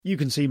You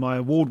can see my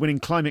award-winning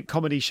climate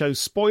comedy show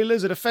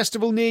Spoilers at a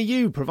festival near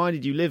you,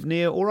 provided you live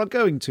near or are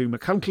going to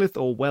Machynlleth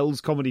or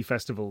Wells comedy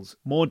festivals.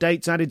 More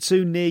dates added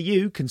soon near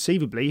you.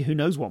 Conceivably, who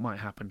knows what might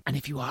happen. And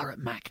if you are at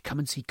Mac, come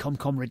and see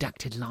ComCom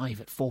Redacted live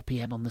at 4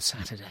 p.m. on the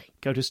Saturday.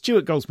 Go to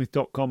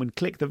stuartgoldsmith.com and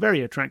click the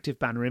very attractive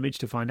banner image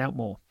to find out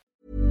more.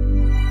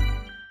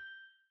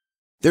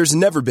 There's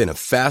never been a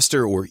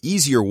faster or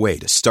easier way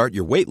to start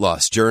your weight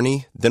loss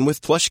journey than with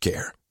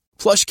PlushCare.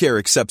 PlushCare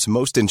accepts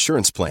most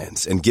insurance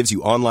plans and gives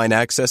you online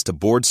access to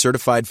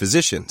board-certified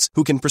physicians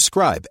who can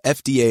prescribe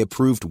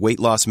FDA-approved weight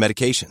loss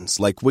medications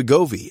like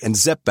Wegovy and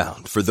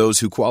Zepbound for those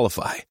who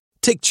qualify.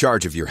 Take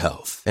charge of your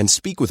health and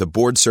speak with a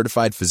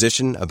board-certified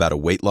physician about a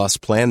weight loss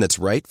plan that's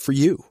right for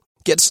you.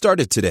 Get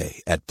started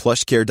today at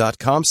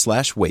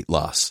plushcare.com/weight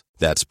loss.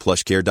 That's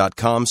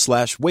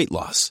plushcare.com/weight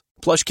loss.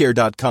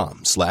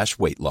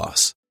 plushcare.com/weight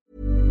loss.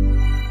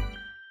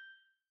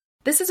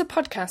 This is a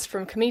podcast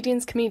from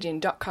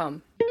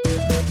comedianscomedian.com.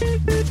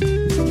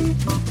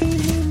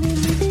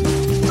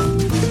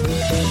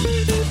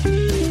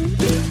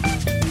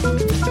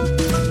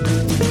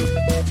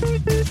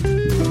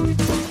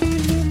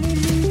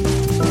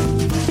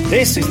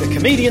 This is the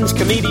Comedian's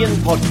Comedian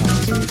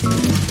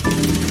podcast.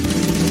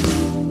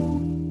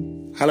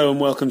 Hello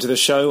and welcome to the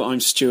show. I'm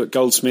Stuart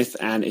Goldsmith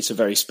and it's a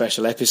very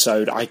special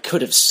episode. I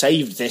could have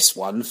saved this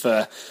one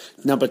for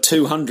number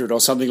 200 or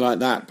something like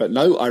that, but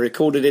no, I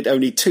recorded it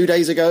only 2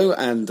 days ago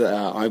and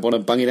I want to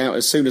bung it out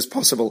as soon as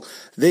possible.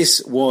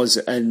 This was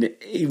an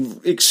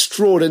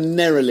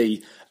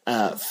extraordinarily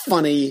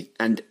funny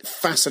and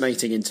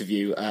fascinating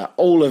interview.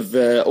 All of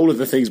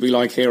the things we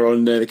like here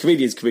on the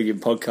Comedian's Comedian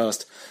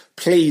podcast.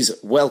 Please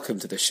welcome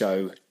to the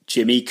show,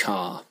 Jimmy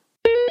Carr.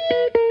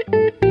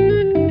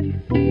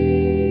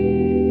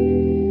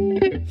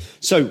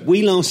 So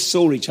we last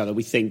saw each other,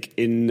 we think,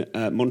 in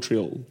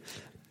Montreal.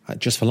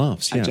 Just for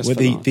Laughs, yeah. Just We're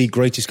for Laughs. the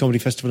greatest comedy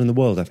festival in the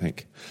world, I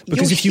think.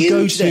 Because You're if you go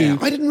huge to, there.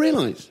 I didn't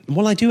realise.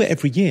 Well, I do it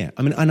every year.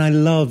 I mean, and I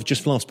love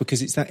Just for Laughs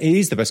because it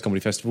is the best comedy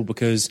festival.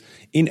 Because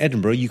in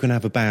Edinburgh you can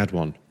have a bad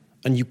one,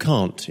 and you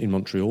can't in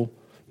Montreal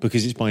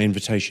because it's by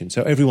invitation.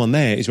 So everyone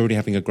there is already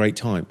having a great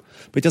time.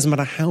 But it doesn't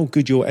matter how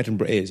good your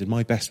Edinburgh is. And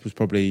my best was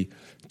probably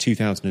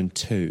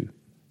 2002.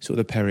 Sort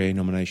of the Perrier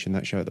nomination,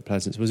 that show at the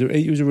Pleasance. It was a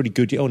really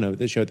good... Oh, no,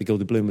 the show at the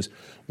Gilded Bloom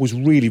was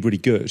really, really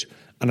good.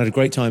 And I had a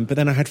great time. But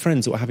then I had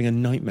friends that were having a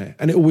nightmare.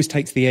 And it always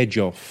takes the edge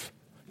off.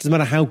 It doesn't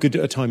matter how good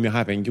a time you're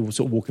having. You're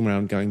sort of walking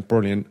around going,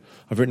 brilliant,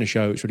 I've written a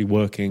show, it's really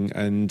working,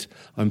 and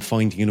I'm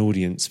finding an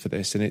audience for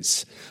this. And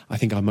I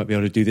think I might be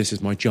able to do this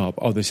as my job.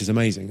 Oh, this is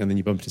amazing. And then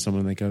you bump into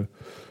someone and they go,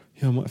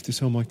 yeah, I might have to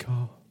sell my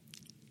car.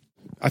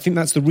 I think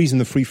that's the reason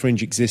the Free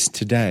Fringe exists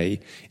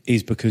today,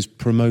 is because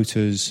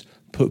promoters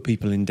put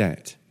people in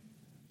debt.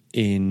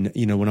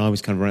 When I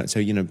was kind of around,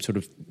 so, sort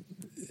of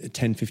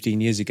 10,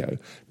 15 years ago,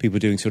 people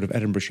doing sort of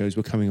Edinburgh shows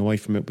were coming away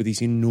from it with these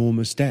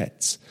enormous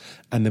debts,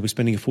 and they were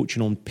spending a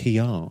fortune on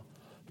PR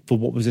for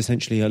what was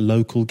essentially a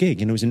local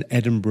gig. It was an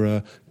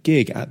Edinburgh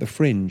gig at the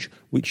Fringe,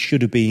 which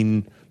should have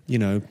been,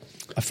 a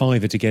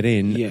 £5 to get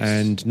in, yes.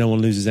 And no one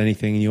loses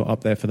anything, and you're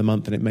up there for the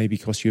month, and it maybe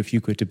costs you a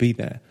few quid to be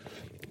there.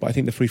 But I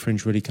think the Free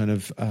Fringe really kind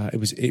of,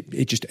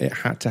 it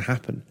had to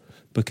happen.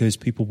 Because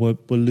people were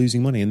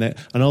losing money. And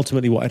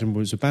ultimately what Edinburgh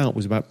was about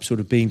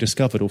sort of being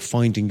discovered or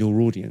finding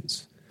your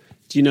audience.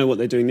 Do you know what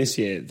they're doing this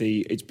year?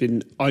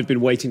 I've been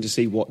waiting to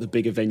see what the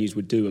bigger venues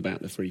would do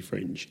about the Free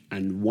Fringe.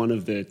 And one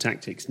of the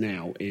tactics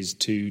now is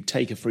to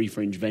take a Free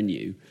Fringe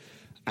venue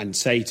and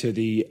say to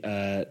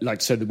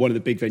one of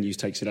the big venues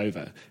takes it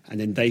over. And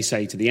then they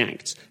say to the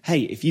acts,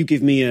 hey, if you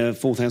give me a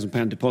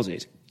 £4,000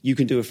 deposit, you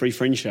can do a Free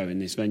Fringe show in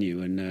this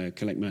venue and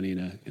collect money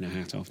in a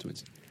hat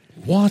afterwards.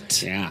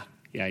 What? Yeah.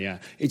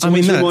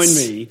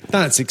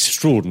 That's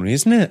extraordinary,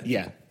 isn't it?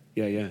 Yeah.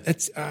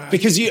 It's,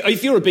 because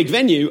if you're a big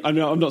venue,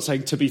 I'm not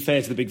saying to be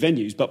fair to the big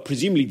venues, but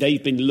presumably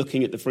they've been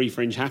looking at the Free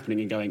Fringe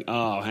happening and going,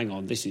 oh, hang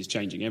on, this is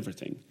changing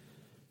everything.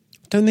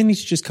 Don't they need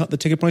to just cut the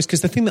ticket price? Because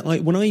the thing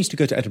that when I used to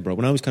go to Edinburgh,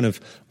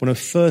 when I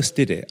first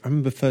did it, I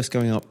remember first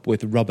going up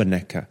with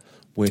Rubbernecker,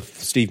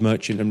 with Steve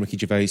Merchant and Ricky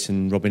Gervais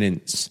and Robin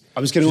Ince. I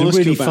was going to ask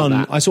really you about fun.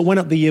 that. I sort of went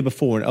up the year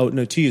before,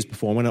 2 years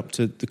before. I went up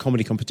to the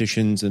comedy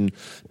competitions and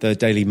the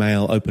Daily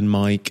Mail open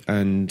mic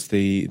and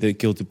the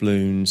Gilded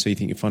Balloon, So You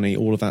Think You're Funny,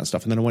 all of that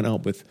stuff. And then I went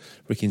up with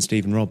Ricky and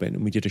Steve and Robin,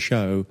 and we did a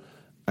show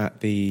at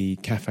the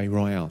Café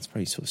Royal. It's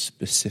very sort of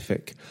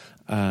specific.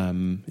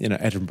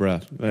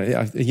 Edinburgh.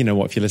 You know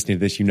what? If you're listening to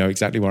this, you know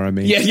exactly where I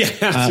mean. Yeah,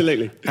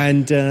 absolutely.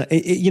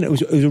 It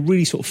was a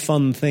really sort of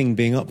fun thing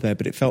being up there.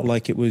 But it felt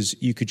like it was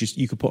you could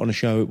put on a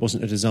show. It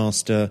wasn't a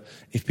disaster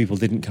if people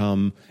didn't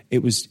come.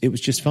 It was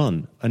just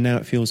fun. And now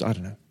it feels, I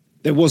don't know.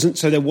 There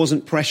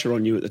wasn't pressure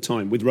on you at the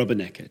time with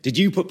Rubbernecker. Did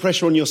you put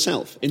pressure on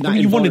yourself in that?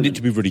 You wanted it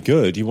to be really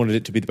good. You wanted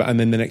it to be and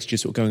then the next year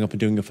sort of going up and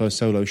doing your first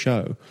solo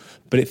show.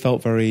 But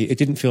it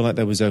didn't feel like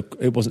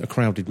it wasn't a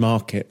crowded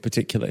market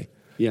particularly.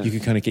 Yeah. You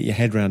could kind of get your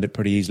head around it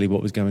pretty easily,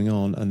 what was going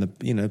on, and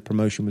the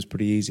promotion was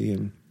pretty easy.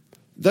 And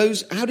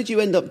how did you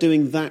end up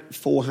doing that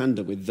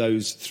four-hander with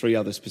those three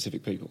other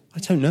specific people? I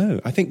don't know.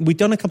 I think we'd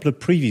done a couple of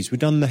previews. We'd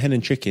done the Hen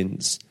and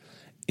Chickens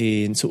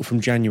in sort of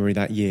from January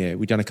that year.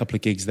 We'd done a couple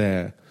of gigs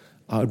there.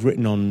 I'd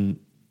written on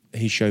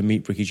his show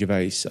Meet Ricky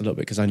Gervais a little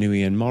bit because I knew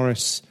Ian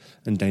Morris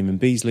and Damon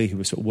Beasley who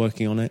were sort of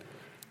working on it.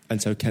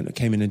 And so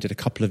came in and did a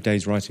couple of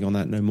days writing on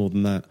that, no more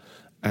than that.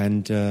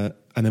 And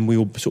then we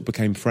all sort of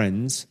became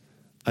friends.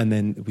 And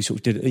then we sort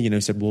of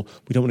did, said, well,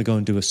 we don't want to go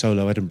and do a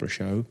solo Edinburgh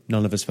show.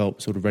 None of us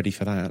felt sort of ready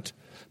for that.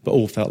 But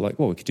all felt like,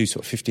 well, we could do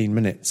sort of 15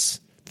 minutes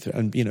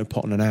and,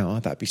 pot on an hour.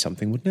 That'd be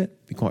something, wouldn't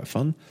it? Be quite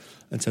fun.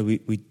 And so we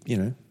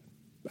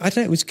I don't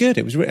know, it was good.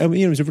 It was,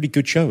 it was a really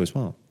good show as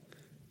well.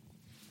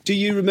 Do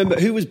you remember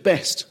who was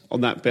best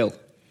on that bill?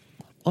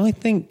 I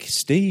think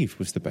Steve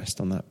was the best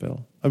on that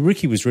bill.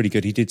 Ricky was really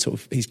good. He did sort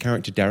of his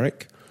character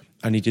Derek,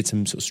 and he did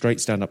some sort of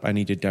straight stand-up, and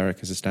he did Derek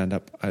as a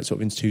stand-up, sort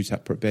of in two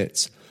separate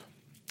bits.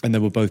 And they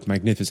were both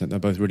magnificent. They're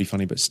both really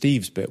funny. But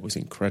Steve's bit was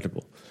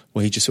incredible,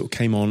 where he just sort of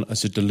came on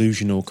as a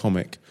delusional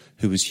comic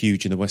who was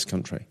huge in the West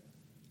Country.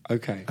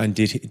 Okay. And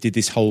did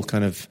this whole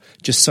kind of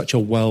just such a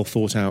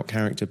well-thought-out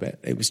character bit.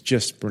 It was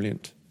just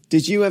brilliant.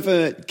 Did you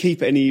ever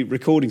keep any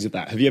recordings of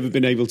that? Have you ever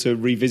been able to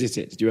revisit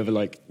it? Did you ever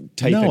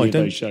tape any of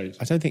those shows?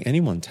 I don't think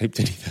anyone taped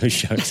any of those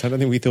shows. I don't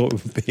think we thought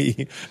it would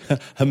be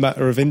a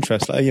matter of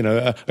interest,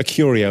 a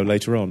curio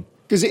later on.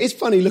 Because it is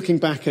funny looking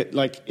back at,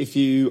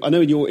 I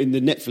know in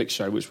the Netflix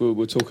show, which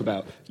we'll talk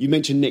about, you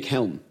mentioned Nick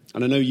Helm,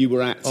 and I know you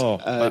were at...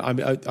 I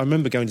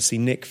remember going to see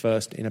Nick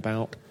first in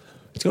about...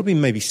 It's got to be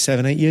maybe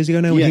 7-8 years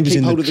ago now when he was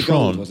in Keep the Hold of the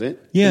Tron. Gold, was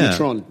it? Yeah. In the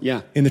Tron,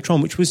 yeah. In the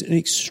Tron, which was an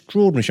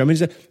extraordinary show. I mean,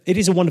 it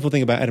is a wonderful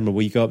thing about Edinburgh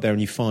where you go up there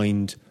and you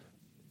find,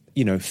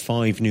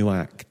 5 new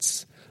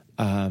acts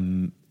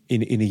in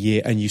a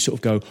year and you sort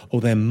of go,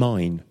 oh, they're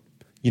mine.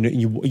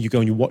 You go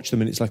and you watch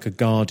them and it's like a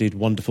guarded,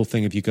 wonderful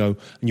thing if you go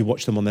and you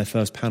watch them on their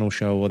first panel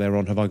show or they're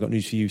on Have I Got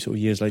News For You sort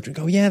of years later and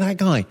go, yeah, that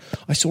guy.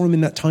 I saw him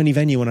in that tiny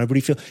venue and I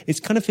really feel...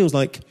 It kind of feels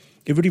like...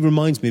 It really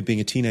reminds me of being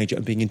a teenager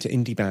and being into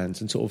indie bands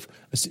and sort of,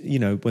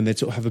 when they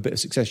sort of have a bit of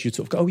success, you'd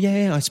sort of go, oh,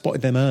 yeah, I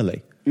spotted them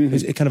early. Mm-hmm.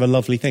 It's kind of a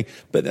lovely thing.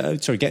 But,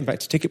 getting back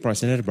to ticket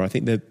price in Edinburgh, I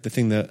think the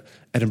thing that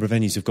Edinburgh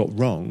venues have got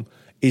wrong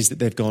is that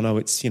they've gone,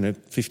 it's,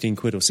 15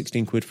 quid or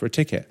 16 quid for a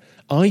ticket.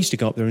 I used to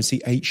go up there and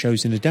see 8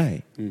 shows in a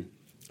day. Mm.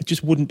 It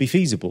just wouldn't be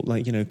feasible,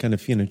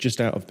 just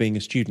out of being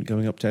a student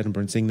going up to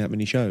Edinburgh and seeing that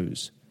many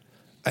shows.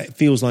 It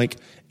feels like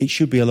it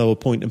should be a lower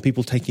point and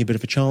people taking a bit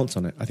of a chance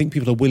on it. I think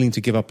people are willing to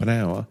give up an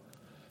hour.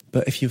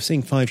 But if you're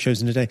seeing 5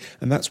 shows in a day,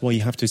 and that's why you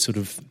have to sort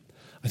of...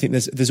 I think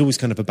there's always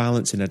kind of a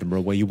balance in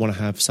Edinburgh where you want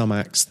to have some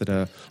acts that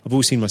are... I've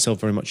always seen myself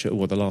very much, the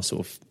last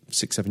sort of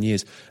 6-7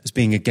 years, as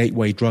being a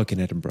gateway drug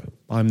in Edinburgh.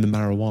 I'm the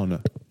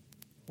marijuana.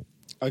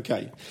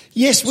 Okay.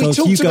 Yes, we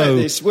talked about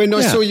this when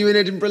I saw you in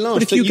Edinburgh last.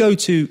 But if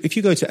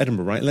you go to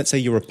Edinburgh, right, and let's say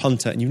you're a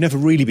punter and you've never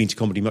really been to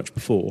comedy much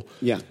before,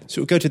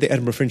 so go to the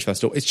Edinburgh Fringe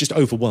Festival, it's just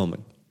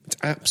overwhelming. It's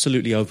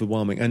absolutely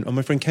overwhelming. And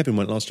my friend Kevin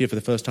went last year for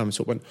the first time and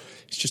sort of went,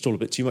 it's just all a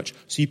bit too much.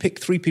 So you pick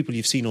 3 people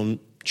you've seen on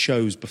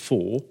shows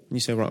before, and you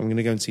say, right, I'm going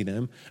to go and see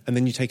them. And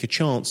then you take a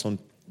chance on,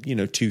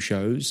 2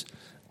 shows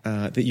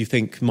that you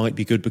think might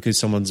be good because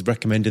someone's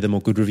recommended them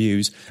or good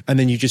reviews. And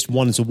then you just,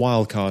 one as a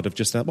wild card of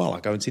just that, well, I'll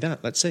go and see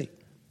that, let's see.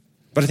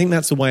 But I think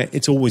that's the way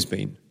it's always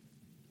been.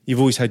 You've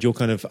always had your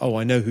kind of,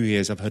 I know who he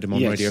is, I've heard him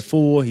on Radio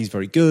 4, he's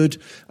very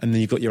good. And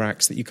then you've got your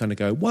acts that you kind of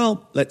go,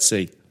 well, let's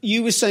see.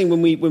 You were saying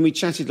when we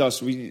chatted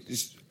last, we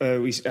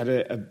had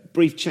a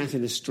brief chat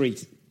in the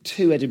street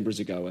 2 Edinburghs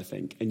ago, I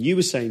think, and you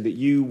were saying that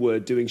you were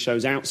doing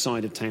shows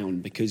outside of town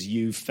because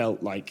you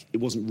felt like it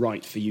wasn't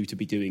right for you to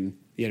be doing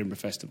the Edinburgh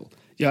Festival.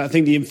 Yeah, I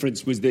think the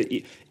inference was that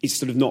it's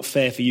sort of not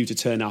fair for you to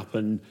turn up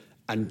and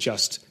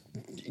just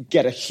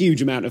get a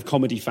huge amount of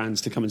comedy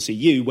fans to come and see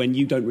you when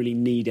you don't really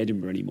need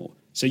Edinburgh anymore.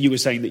 So you were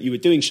saying that you were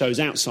doing shows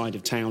outside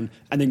of town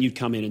and then you'd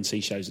come in and see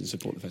shows and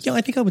support the festival. Yeah,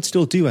 I think I would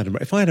still do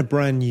Edinburgh. If I had a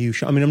brand new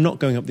show... I mean, I'm not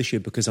going up this year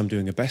because I'm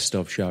doing a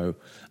best-of show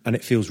and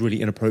it feels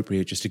really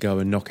inappropriate just to go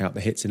and knock out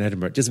the hits in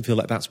Edinburgh. It doesn't feel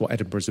like that's what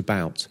Edinburgh's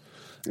about.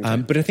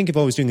 Okay. But I think if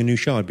I was doing a new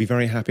show, I'd be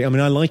very happy. I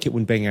mean, I like it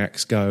when big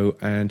acts go,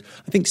 and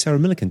I think Sarah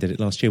Millican did it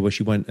last year where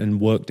she went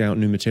and worked out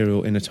new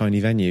material in a tiny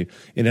venue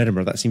in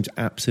Edinburgh. That seems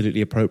absolutely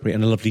appropriate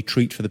and a lovely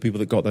treat for the people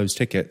that got those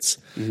tickets.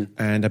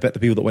 Mm-hmm. And I bet the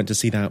people that went to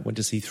see that went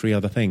to see 3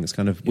 other things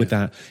kind of with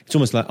that. It's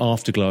almost like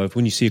afterglow of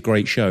when you see a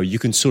great show, you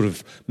can sort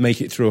of make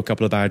it through a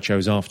couple of bad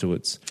shows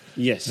afterwards.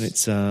 Yes. And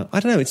it's, I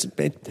don't know, it's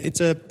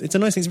a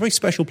nice thing. It's a very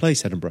special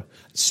place, Edinburgh.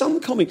 Some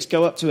comics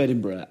go up to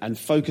Edinburgh and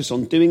focus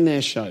on doing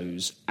their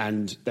shows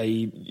and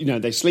they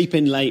sleep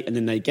in late and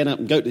then they get up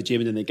and go to the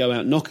gym and then they go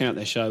out, knock out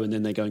their show and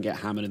then they go and get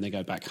hammered and they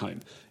go back home.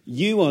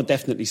 You are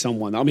definitely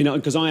someone, I mean,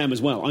 because I am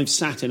as well. I've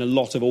sat in a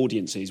lot of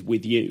audiences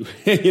with you,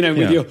 with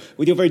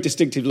your very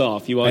distinctive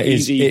laugh. You are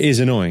easy. It is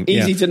annoying.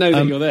 Easy to know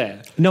that you're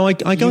there. No, I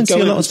go and see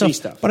a lot of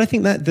stuff. But I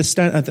think that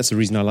that's the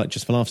reason I like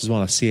Just for Laughs as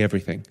well. I see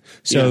everything.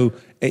 So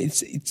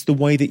it's the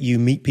way that you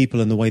meet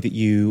people and the way that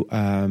you,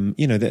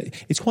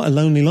 that it's quite a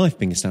lonely life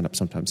being a stand-up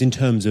sometimes in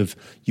terms of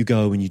you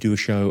go and you do a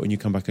show and you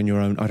come back on your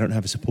own. I don't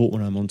have a support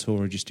when I'm on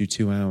tour. I just do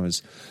 2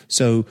 hours.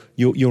 So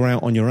you're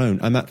out on your own.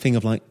 And that thing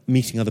of like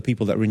meeting other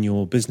people that are in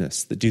your business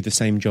that do the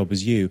same job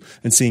as you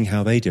and seeing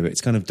how they do it,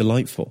 it's kind of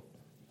delightful.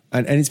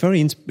 And it's very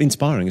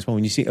inspiring as well.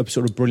 When you see a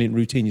sort of brilliant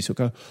routine, you sort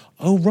of go,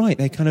 oh, right,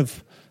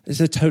 it's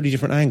a totally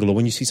different angle. Or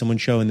when you see someone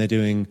show and they're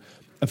doing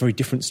a very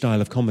different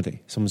style of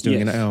comedy. Someone's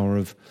doing an hour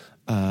of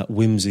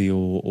whimsy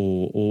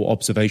or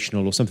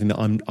observational or something that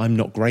I'm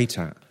not great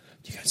at.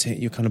 You go see it,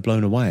 you're kind of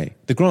blown away.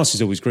 The grass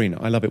is always greener.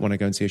 I love it when I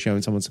go and see a show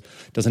and someone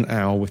does an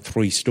hour with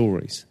 3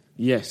 stories.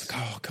 Yes.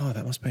 Oh, God,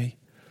 that must be...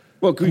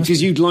 Well,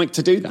 because you'd like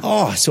to do that.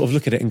 Oh, I sort of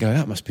look at it and go,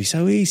 that must be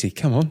so easy.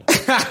 Come on.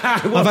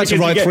 I've had to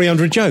write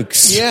 300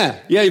 jokes. Yeah,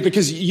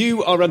 because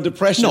you are under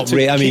pressure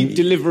to keep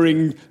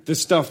delivering the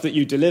stuff that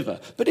you deliver.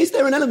 But is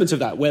there an element of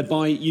that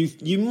whereby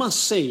you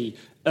must see...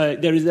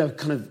 there is a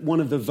kind of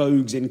one of the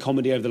vogues in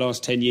comedy over the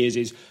last 10 years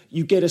is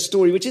you get a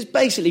story which has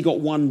basically got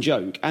one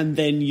joke and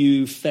then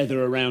you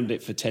feather around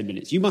it for 10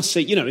 minutes. You must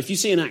see, if you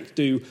see an act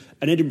do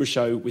an Edinburgh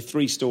show with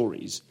 3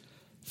 stories,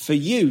 for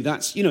you,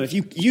 that's,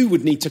 if you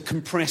would need to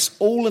compress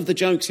all of the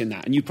jokes in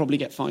that and you'd probably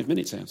get 5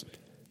 minutes out of it.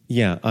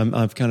 Yeah,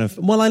 I've kind of...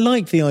 Well, I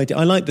like the idea.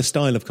 I like the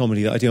style of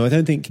comedy that I do. I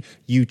don't think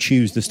you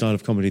choose the style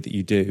of comedy that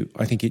you do.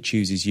 I think it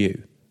chooses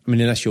you. I mean,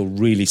 unless you're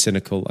really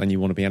cynical and you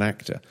want to be an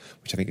actor,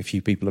 which I think a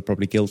few people are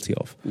probably guilty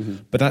of. Mm-hmm.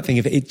 But that thing,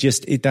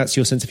 if that's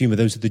your sense of humour,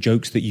 those are the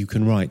jokes that you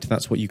can write.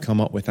 That's what you come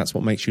up with. That's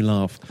what makes you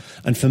laugh.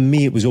 And for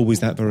me, it was always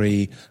that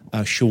very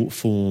short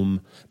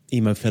form,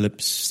 Emo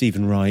Phillips,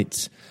 Stephen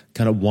Wright,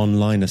 kind of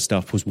one-liner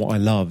stuff was what I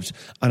loved.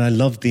 And I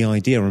loved the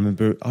idea. I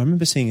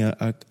remember seeing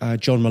a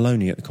John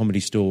Maloney at the Comedy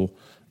Store.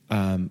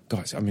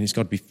 It's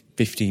got to be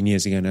 15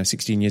 years ago now,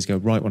 16 years ago,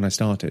 right when I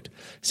started,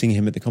 seeing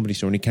him at the Comedy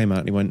Store, and he came out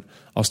and he went,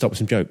 I'll start with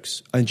some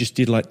jokes, and just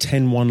did like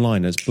 10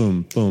 one-liners,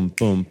 boom, boom,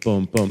 boom,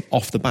 boom, boom,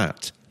 off the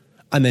bat,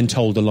 and then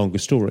told a longer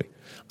story.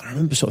 And I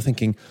remember sort of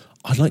thinking,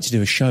 I'd like to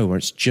do a show where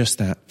it's just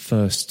that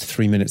first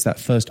 3 minutes, that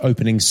first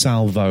opening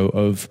salvo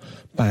of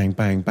bang,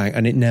 bang, bang,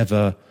 and it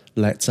never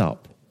lets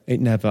up. It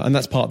never, and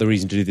that's part of the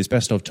reason to do this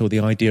best of tour,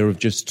 the idea of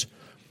just,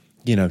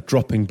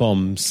 dropping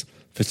bombs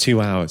for 2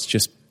 hours,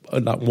 just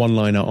like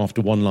one-liner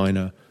after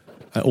one-liner,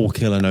 all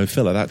killer, no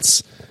filler.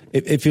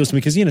 It feels to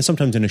me, because,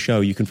 sometimes in a show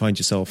you can find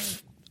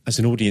yourself as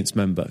an audience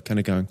member kind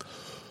of going,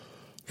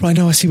 right,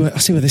 now I see where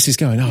this is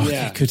going. Oh,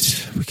 yeah.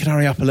 We could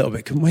hurry up a little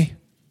bit, couldn't we?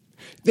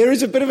 There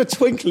is a bit of a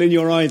twinkle in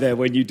your eye there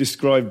when you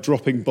describe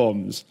dropping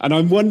bombs. And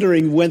I'm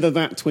wondering whether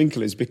that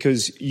twinkle is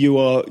because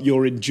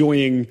you're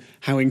enjoying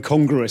how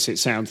incongruous it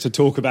sounds to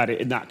talk about it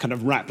in that kind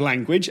of rap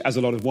language, as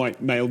a lot of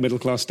white male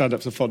middle-class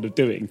stand-ups are fond of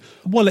doing.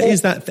 Well, it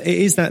is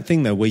that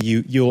thing, though, where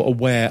you're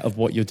aware of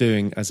what you're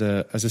doing as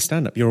a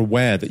stand-up. You're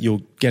aware that you're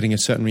getting a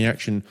certain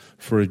reaction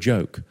for a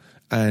joke.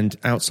 And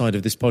outside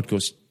of this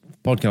podcast,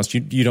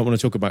 you don't want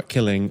to talk about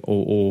killing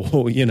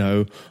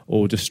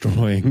or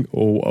destroying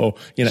or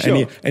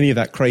sure, any of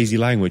that crazy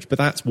language, but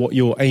that's what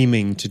you're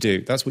aiming to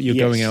do. That's what you're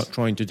going out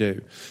trying to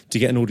do, to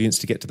get an audience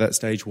to get to that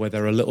stage where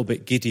they're a little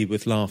bit giddy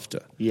with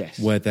laughter. Yes,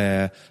 where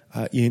they're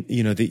the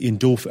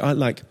endorphin.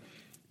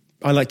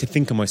 I like to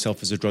think of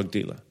myself as a drug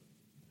dealer,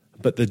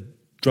 but the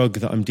drug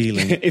that I'm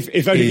dealing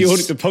if only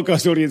the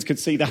podcast audience could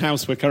see the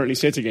house we're currently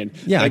sitting in,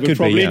 yeah, they would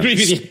probably agree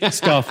with you.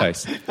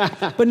 Scarface.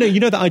 But no,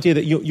 the idea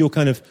that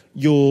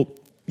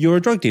you're a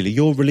drug dealer,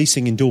 you're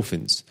releasing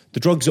endorphins. The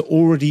drugs are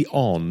already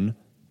on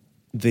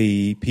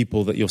the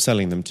people that you're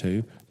selling them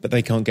to, but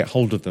they can't get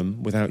hold of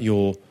them without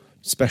your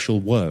special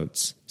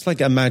words. It's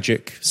like a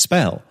magic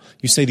spell.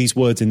 You say these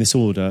words in this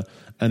order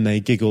and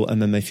they giggle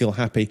and then they feel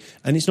happy.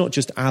 And it's not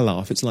just a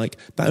laugh. It's like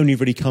that only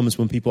really comes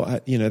when people,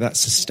 that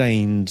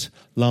sustained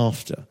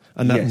laughter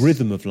and that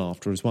rhythm of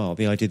laughter as well.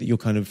 The idea that you're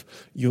kind of,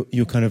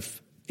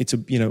 it's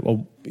that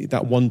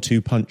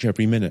 1-2 punch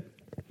every minute.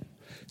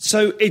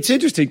 So it's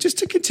interesting, just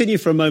to continue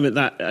for a moment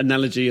that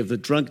analogy of the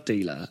drug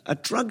dealer. A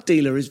drug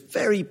dealer is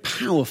very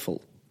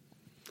powerful.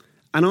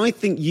 And I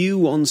think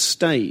you on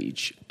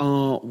stage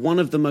are one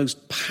of the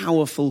most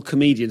powerful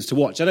comedians to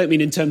watch. I don't mean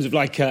in terms of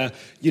I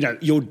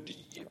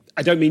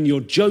don't mean your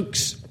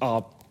jokes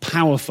are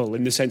powerful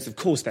in the sense, of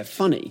course, they're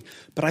funny.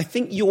 But I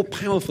think you're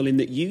powerful in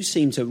that you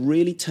seem to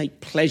really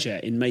take pleasure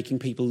in making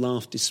people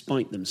laugh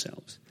despite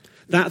themselves.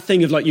 That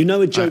thing of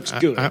a joke's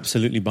good.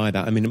 Absolutely buy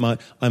that. I mean,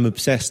 I'm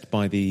obsessed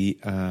by the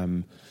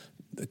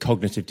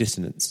cognitive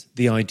dissonance,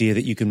 the idea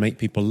that you can make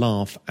people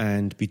laugh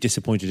and be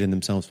disappointed in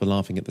themselves for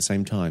laughing at the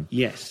same time.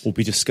 Yes. Or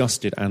be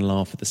disgusted and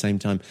laugh at the same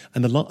time.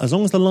 And as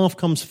long as the laugh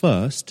comes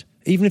first,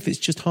 even if it's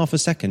just half a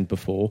second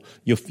before,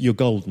 you're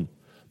golden.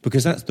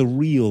 Because that's the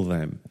real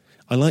them.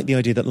 I like the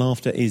idea that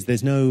laughter is, I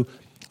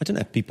don't know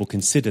if people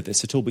consider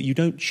this at all, but you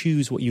don't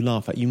choose what you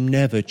laugh at. You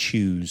never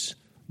choose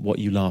what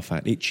you laugh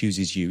at. It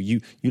chooses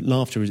you.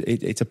 Laughter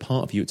it's a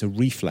part of you. It's a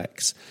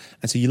reflex,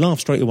 and so you laugh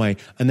straight away,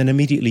 and then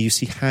immediately you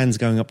see hands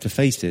going up to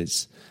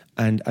faces,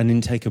 and then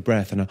take a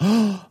breath,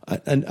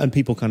 and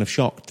people kind of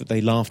shocked that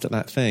they laughed at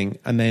that thing,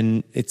 and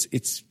then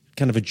it's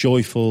kind of a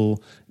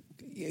joyful,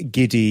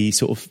 giddy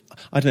sort of.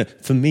 I don't know.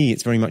 For me,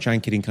 it's very much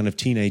anchored in kind of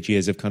teenage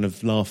years of kind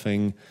of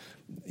laughing,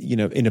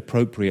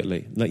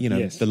 inappropriately,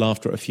 the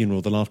laughter at a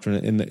funeral, the laughter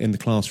in the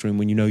classroom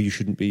when you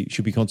should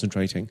be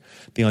concentrating.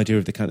 The idea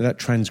of the kind of that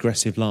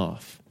transgressive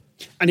laugh.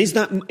 And is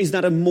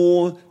that a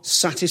more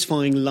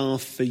satisfying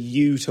laugh for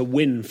you to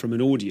win from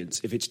an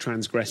audience if it's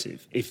transgressive?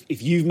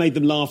 If you've made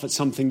them laugh at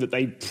something that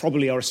they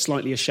probably are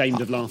slightly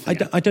ashamed of laughing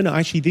at? I don't know.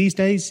 Actually, these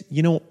days,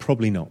 you know what?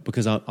 Probably not,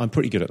 because I'm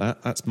pretty good at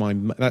that. That's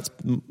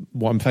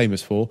what I'm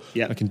famous for.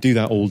 Yeah. I can do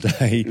that all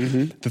day.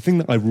 Mm-hmm. The thing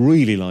that I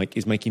really like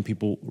is making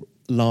people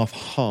laugh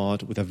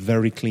hard with a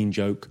very clean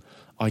joke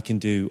I can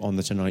do on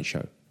The Tonight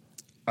Show.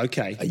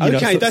 Okay. For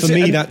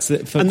me, that's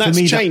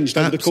changed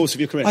over the course of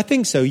your career. I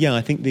think so. Yeah,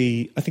 I think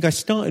I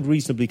started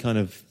reasonably kind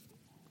of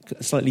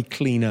slightly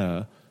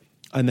cleaner,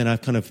 and then I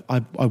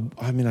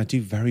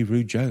do very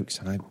rude jokes,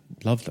 and I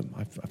love them.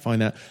 I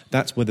find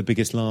that's where the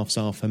biggest laughs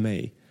are for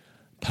me,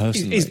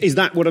 personally. Is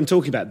that what I'm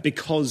talking about?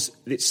 Because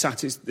there's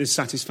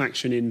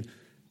satisfaction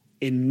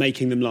in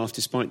making them laugh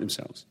despite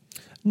themselves.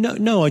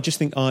 No, I just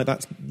think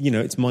that's,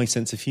 it's my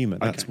sense of humour.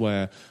 That's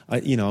where, I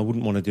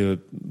wouldn't want to do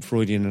a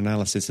Freudian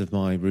analysis of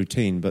my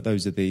routine, but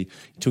those are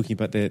talking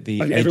about the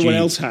edgy... Everyone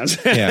else has.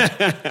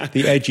 Yeah,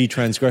 the edgy,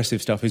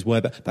 transgressive stuff is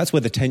where, that's where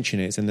the tension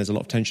is, and there's a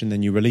lot of tension,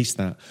 then you release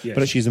that. Yes.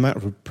 But actually, as a matter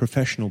of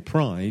professional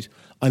pride,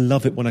 I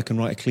love it when I can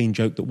write a clean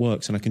joke that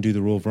works and I can do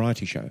the Raw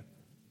Variety Show.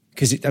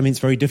 Because, it's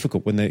very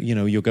difficult when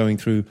you're going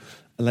through,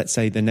 let's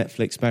say, the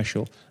Netflix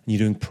special, and you're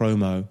doing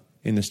promo.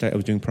 In the state, I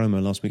was doing promo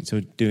last week,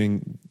 so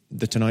doing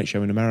The Tonight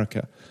Show in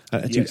America.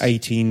 I do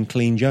 18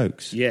 clean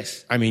jokes.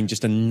 Yes. I mean,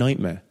 just a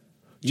nightmare.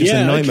 Just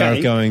a nightmare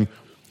of going,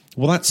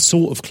 well, that's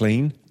sort of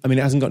clean. I mean,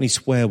 it hasn't got any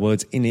swear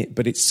words in it,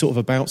 but it's sort of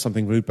about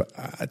something rude. But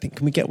I think,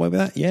 can we get away with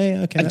that?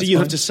 Yeah, okay. And do you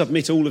have to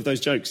submit all of those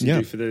jokes you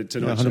do for the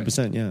Tonight Show?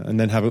 100%, yeah. And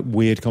then have a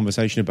weird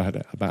conversation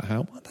about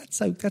how, well,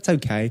 that's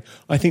okay.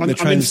 I think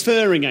I'm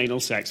inferring anal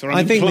sex, or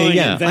I think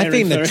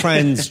the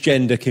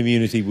transgender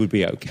community would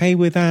be okay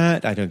with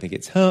that. I don't think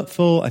it's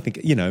hurtful. I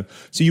think,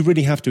 so you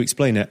really have to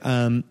explain it.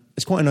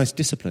 It's quite a nice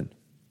discipline.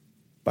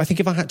 But I think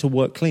if I had to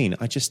work clean,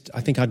 I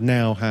think I'd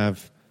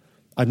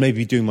maybe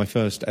be doing my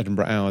first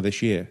Edinburgh Hour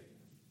this year.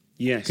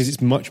 Yes. Because it's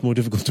much more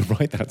difficult to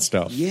write that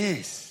stuff.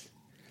 Yes.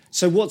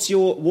 So what's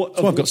your...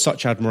 So I've got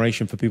such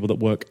admiration for people that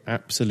work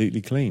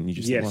absolutely clean. You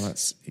just think, well,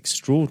 that's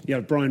extraordinary.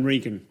 Yeah, Brian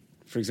Regan,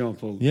 for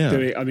example.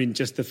 Yeah.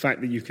 Just the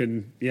fact that you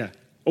can... Yeah.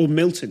 Or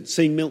Milton.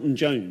 Seeing Milton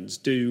Jones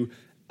do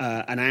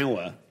an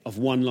hour of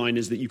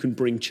one-liners that you can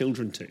bring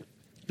children to.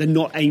 They're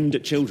not aimed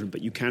at children,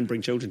 but you can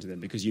bring children to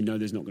them because you know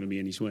there's not going to be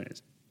any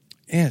swears.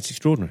 Yeah, it's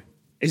extraordinary.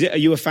 Are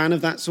you a fan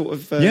of that sort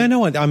of... Yeah,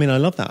 no, I mean, I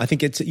love that. I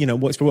think it's,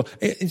 works for...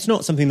 It's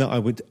not something that I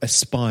would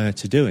aspire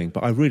to doing,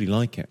 but I really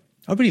like it.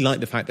 I really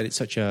like the fact that it's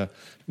such sort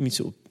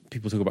of,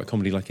 people talk about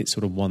comedy like it's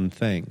sort of one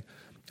thing.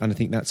 And I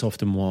think that's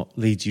often what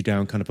leads you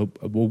down kind of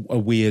a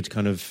weird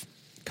kind of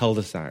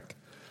cul-de-sac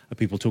of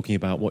people talking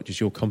about what does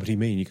your comedy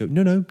mean? You go,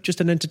 no,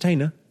 just an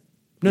entertainer.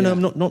 No, I'm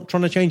not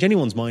trying to change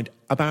anyone's mind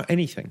about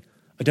anything.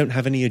 I don't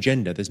have any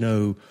agenda. There's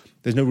no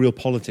real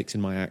politics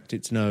in my act.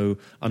 I'm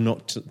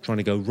not trying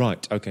to go,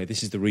 right, okay,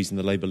 this is the reason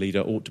the Labour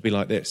leader ought to be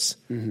like this.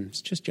 Mm-hmm.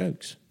 It's just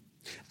jokes.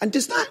 And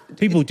does that...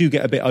 People do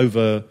get a bit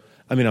over...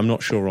 I mean, I'm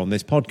not sure on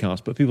this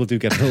podcast, but people do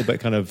get a little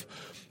bit kind of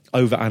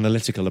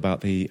over-analytical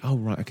about so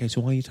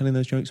why are you telling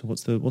those jokes? Or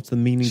what's the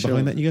meaning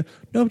behind that? And you go,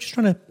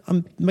 no,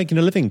 I'm making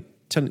a living.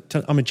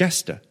 I'm a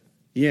jester.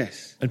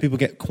 Yes. And people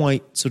get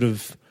quite sort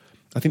of...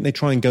 I think they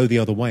try and go the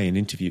other way in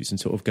interviews and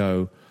sort of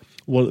go...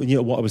 Well,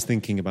 what I was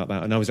thinking about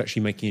that, and I was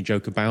actually making a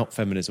joke about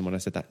feminism when I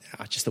said that.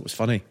 I just thought it was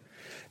funny.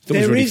 It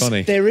was really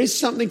funny. There is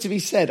something to be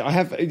said. I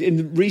have,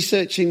 in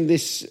researching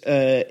this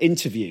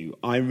interview,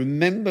 I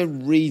remember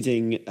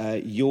reading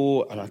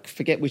I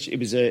forget which, it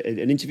was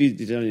an interview that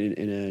you did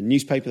in a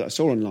newspaper that I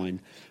saw online,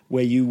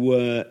 where you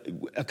were,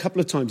 a couple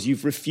of times,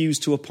 you've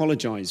refused to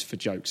apologise for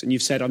jokes, and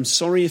you've said, I'm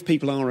sorry if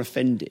people are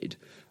offended,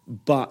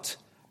 but...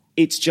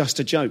 it's just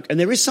a joke. And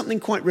there is something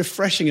quite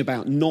refreshing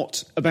about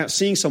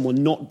seeing someone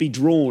not be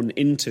drawn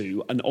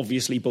into an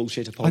obviously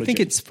bullshit apology. I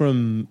think it's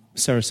from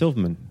Sarah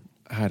Silverman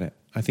had it.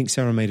 I think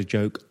Sarah made a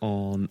joke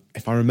on,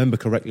 if I remember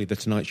correctly, The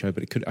Tonight Show,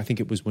 but I think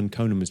it was when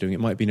Conan was doing it. It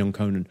might have been on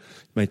Conan,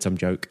 made some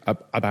joke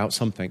about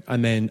something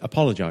and then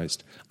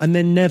apologised and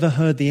then never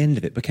heard the end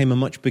of it. Became a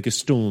much bigger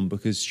storm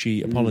because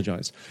she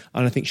apologised.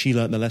 And I think she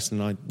learnt the lesson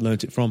and I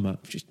learnt it from her.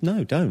 Just,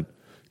 no, don't.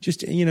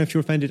 Just, if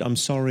you're offended, I'm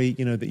sorry,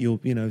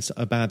 that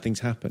a bad thing's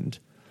happened.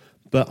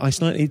 But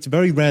it's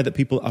very rare that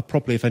people are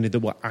properly offended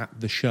that were at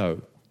the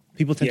show.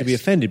 People tend to be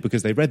offended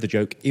because they read the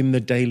joke in the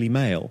Daily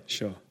Mail.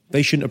 Sure.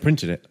 They shouldn't have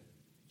printed it.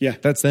 Yeah.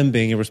 That's them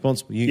being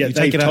irresponsible.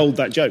 They've told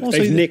that joke.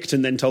 They've nicked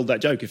and then told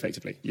that joke,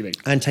 effectively, you mean.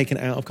 And taken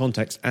it out of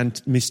context and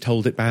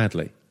mistold it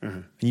badly. Uh-huh.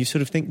 And you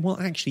sort of think, well,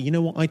 actually, you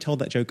know what? I told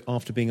that joke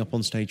after being up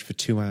on stage for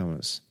 2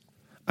 hours.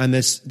 And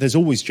there's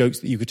always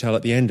jokes that you could tell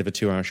at the end of a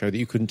 2-hour show that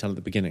you couldn't tell at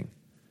the beginning.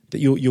 That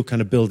you're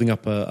kind of building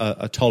up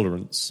a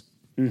tolerance.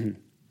 Mm-hmm.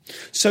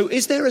 So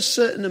is there a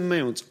certain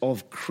amount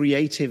of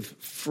creative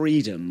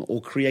freedom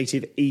or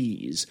creative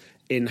ease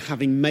in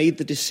having made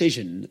the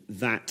decision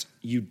that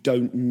you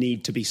don't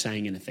need to be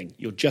saying anything?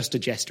 You're just a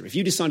jester. If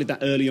you decided that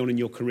early on in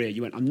your career,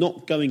 you went, I'm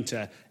not going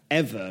to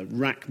ever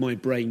rack my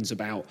brains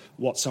about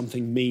what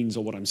something means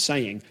or what I'm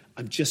saying.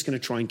 I'm just going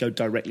to try and go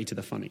directly to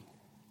the funny.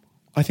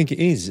 I think it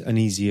is an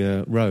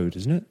easier road,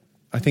 isn't it?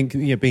 I think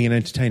being an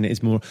entertainer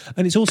is more,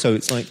 and it's also,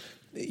 it's like,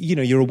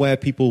 you're aware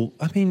people.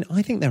 I mean,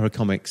 I think there are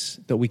comics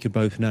that we could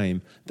both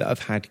name that have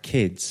had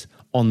kids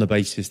on the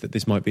basis that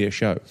this might be a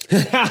show.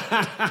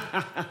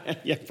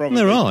 Yeah, probably.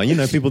 There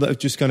are, people that have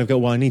just kind of go,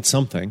 well, I need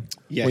something.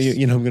 Yes.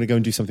 Well, I'm going to go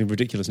and do something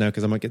ridiculous now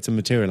because I might get some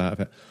material out of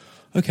it.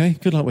 Okay,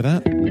 good luck with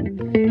that.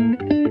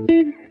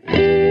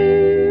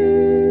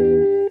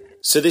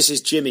 So this is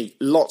Jimmy.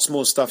 Lots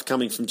more stuff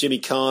coming from Jimmy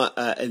Carr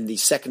in the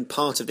second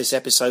part of this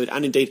episode,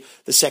 and indeed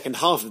the second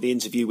half of the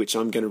interview, which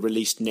I'm going to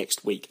release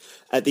next week.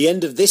 At the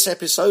end of this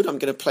episode, I'm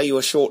going to play you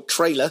a short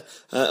trailer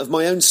of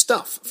my own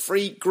stuff,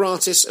 free,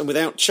 gratis, and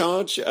without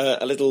charge.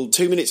 A little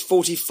 2 minutes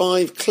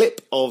 45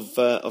 clip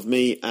of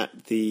me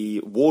at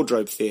the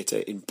Wardrobe Theatre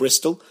in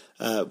Bristol.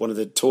 One of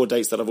the tour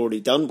dates that I've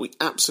already done. We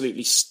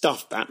absolutely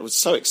stuffed that. It was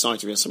so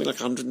exciting. We had something like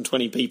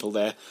 120 people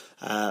there,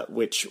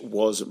 which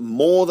was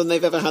more than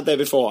they've ever had there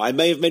before. I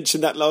may have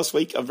mentioned that last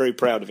week. I'm very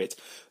proud of it.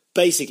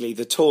 Basically,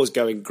 the tour's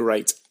going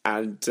great,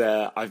 and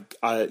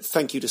I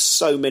thank you to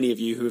so many of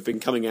you who have been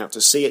coming out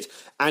to see it,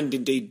 and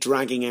indeed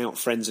dragging out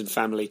friends and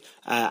family,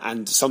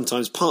 and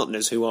sometimes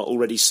partners who are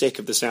already sick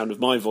of the sound of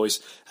my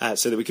voice,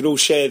 so that we can all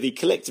share the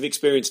collective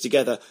experience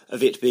together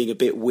of it being a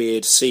bit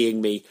weird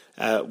seeing me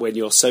when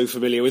you're so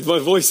familiar with my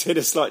voice in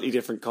a slightly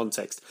different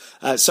context.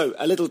 So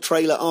a little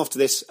trailer after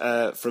this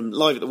from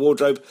Live at the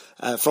Wardrobe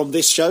from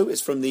this show.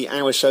 It's from the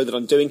hour show that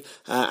I'm doing,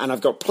 and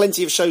I've got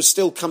plenty of shows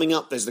still coming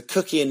up. There's the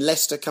Cookie in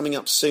Leicester coming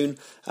up soon.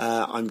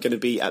 I'm going to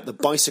be at the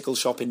Bicycle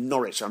Shop in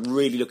Norwich. I'm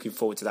really looking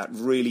forward to that.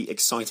 Really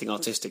exciting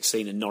artistic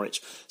scene in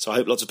Norwich. So I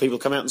hope lots of people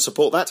come out and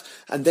support that.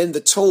 And then the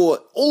tour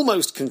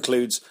almost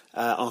concludes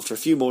after a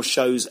few more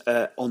shows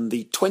on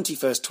the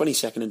 21st,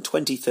 22nd and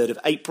 23rd of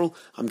April.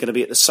 I'm going to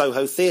be at the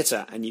Soho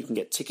Theatre, and you can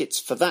get tickets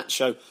for that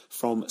show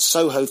from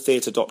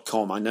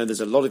sohotheatre.com. I know there's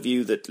a lot of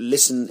you that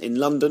listen in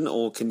London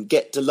or can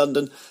get to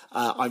London.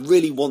 I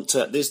really want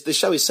to... The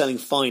show is selling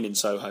fine in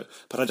Soho,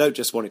 but I don't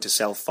just want it to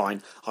sell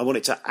fine. I want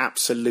it to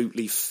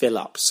absolutely fill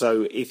up.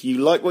 So if you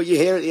like what you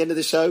hear at the end of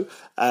the show,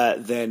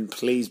 then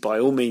please, by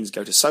all means,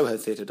 go to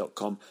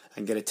sohotheatre.com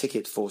and get a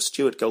ticket for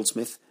Stuart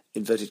Goldsmith,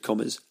 inverted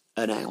commas,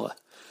 an hour.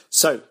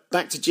 So,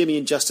 back to Jimmy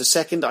in just a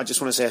second. I just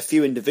want to say a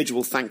few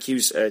individual thank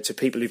yous to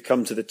people who've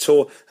come to the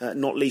tour,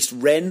 not least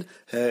Ren,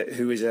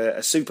 who is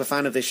a super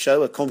fan of this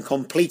show, a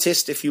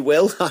completist, if you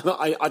will.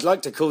 I'd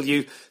like to call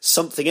you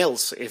something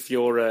else if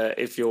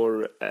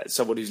you're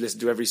someone who's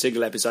listened to every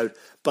single episode,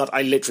 but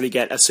I literally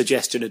get a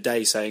suggestion a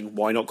day saying,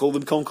 why not call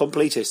them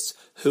completists?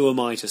 Who am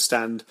I to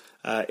stand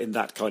in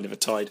that kind of a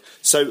tide?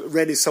 So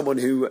Ren is someone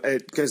who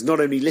has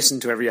not only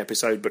listened to every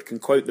episode, but can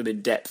quote them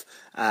in depth.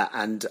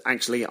 And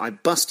actually, I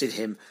busted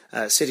him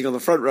sitting on the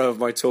front row of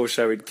my tour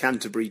show in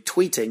Canterbury,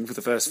 tweeting for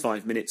the first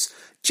 5 minutes,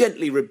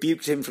 gently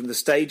rebuked him from the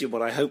stage in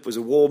what I hope was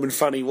a warm and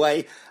funny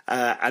way,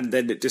 and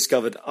then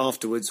discovered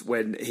afterwards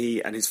when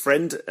he and his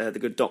friend, the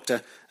good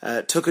doctor,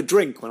 took a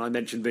drink when I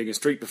mentioned being a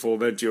street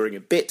performer during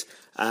a bit.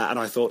 And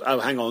I thought, oh,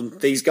 hang on,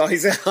 these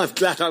guys, I'm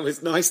glad I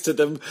was nice to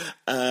them.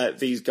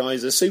 These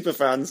guys are super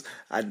fans,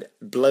 and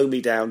blow me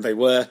down, they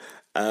were.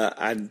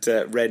 And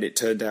Ren, it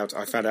turned out,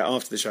 I found out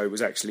after the show,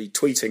 was actually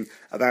tweeting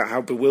about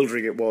how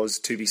bewildering it was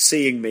to be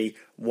seeing me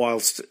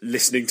whilst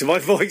listening to my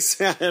voice,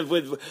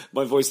 with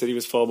my voice that he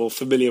was far more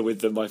familiar with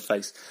than my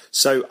face.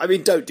 So, I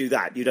mean, don't do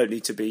that. You don't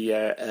need to be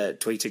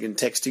tweeting and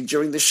texting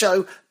during the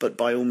show, but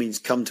by all means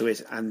come to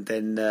it. And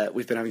then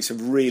we've been having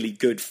some really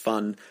good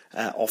fun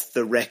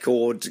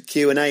off-the-record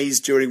Q&As,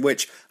 during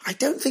which I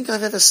don't think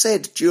I've ever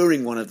said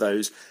during one of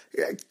those,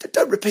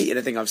 don't repeat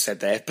anything I've said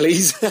there,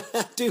 please.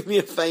 Do me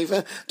a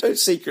favour. Don't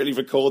secretly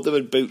record them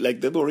and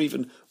bootleg them or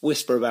even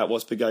whisper about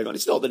what's been going on.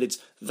 It's not that it's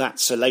that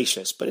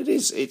salacious, but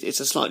it's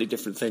a slightly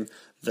different thing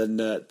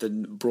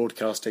than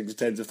broadcasting to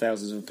tens of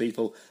thousands of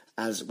people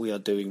as we are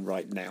doing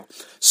right now.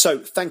 So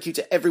thank you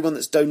to everyone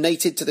that's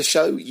donated to the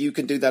show. You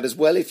can do that as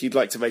well if you'd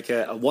like to make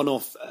a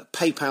one-off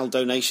PayPal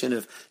donation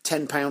of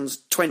 £10, £20,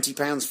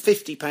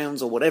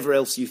 £50 or whatever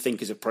else you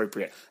think is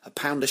appropriate.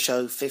 £1 a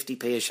show,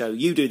 50p a show,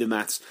 you do the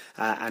maths,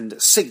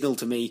 and signal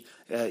to me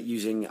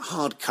using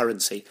hard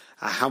currency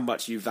how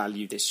much you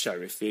value this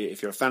show. If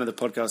you're a fan of the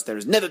podcast, there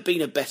has never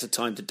been a better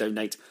time to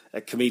donate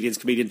at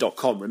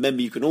comedianscomedian.com.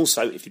 Remember, you can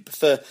also, if you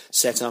prefer,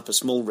 set up a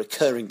small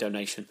recurring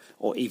donation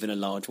or even a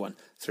large one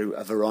through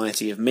a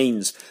variety of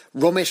means.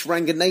 Ramesh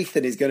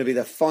Ranganathan is going to be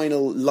the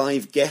final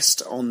live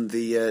guest on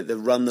the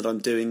run that I'm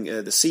doing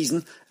the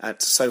season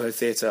at Soho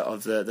Theatre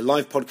of the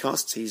live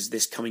podcasts. He's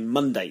this coming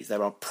Monday.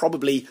 There are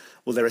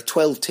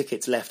 12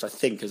 tickets left, I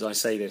think, as I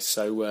say this,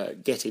 so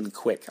get in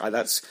quick.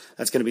 That's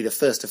going to be the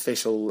first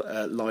official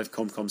live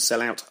ComCom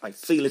sellout. I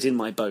feel it in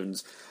my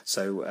bones.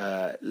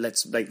 So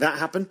let's make that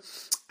happen.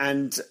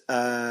 And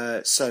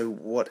so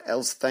what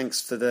else?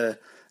 Thanks for the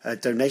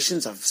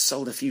donations. I've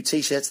sold a few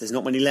T-shirts. There's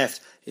not many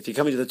left. If you're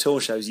coming to the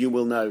tour shows, you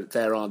will know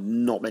there are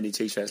not many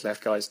T-shirts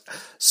left, guys.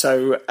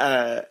 So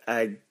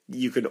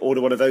you can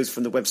order one of those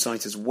from the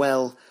website as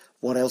well.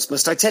 What else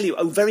must I tell you?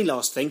 Oh, very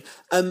last thing.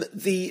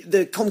 The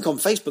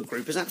ComCom Facebook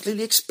group has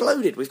absolutely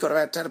exploded. We've got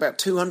about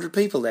 200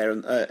 people there,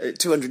 and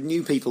 200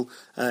 new people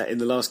in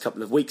the last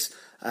couple of weeks.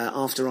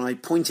 after I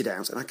pointed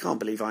out, and I can't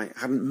believe I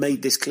haven't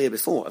made this clear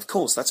before, of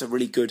course, that's a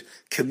really good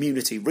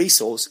community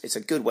resource. It's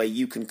a good way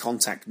you can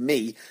contact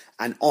me,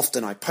 and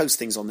often I post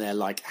things on there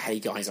like, hey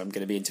guys, I'm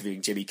going to be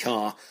interviewing Jimmy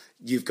Carr.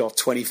 You've got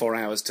 24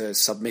 hours to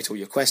submit all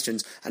your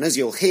questions. And as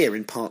you'll hear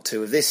in part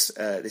 2 of this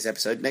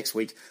episode next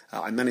week,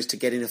 I managed to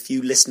get in a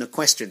few listener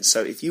questions.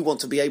 So if you want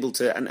to be able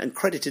to, and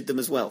credited them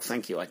as well,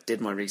 thank you, I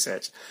did my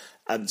research.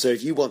 So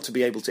if you want to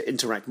be able to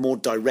interact more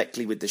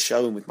directly with the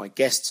show and with my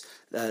guests,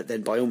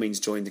 then by all means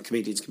join the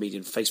Comedians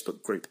Comedian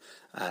Facebook group.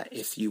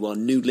 If you are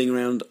noodling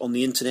around on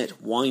the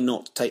internet, why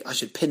not take... I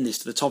should pin this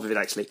to the top of it,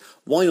 actually.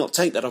 Why not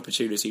take that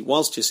opportunity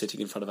whilst you're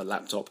sitting in front of a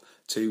laptop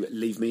to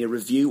leave me a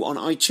review on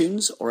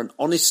iTunes, or an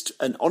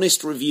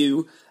honest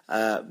review,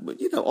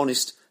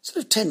 honest,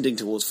 sort of tending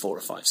towards 4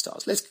 or 5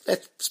 stars. Let's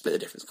split the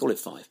difference, call it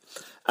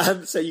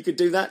 5. So you could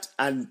do that,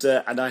 and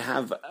I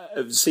have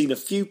seen a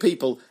few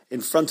people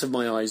in front of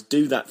my eyes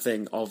do that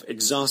thing of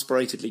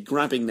exasperatedly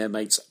grabbing their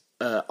mate's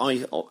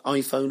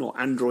iPhone or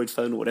Android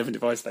phone or whatever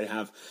device they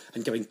have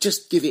and going,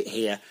 just give it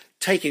here,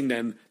 taking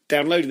them,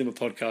 downloading them a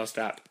podcast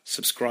app,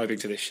 subscribing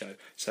to this show.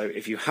 So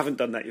if you haven't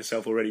done that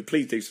yourself already,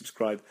 please do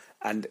subscribe.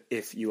 And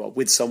if you are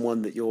with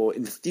someone that you're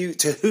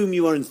to whom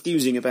you are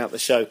enthusing about the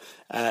show,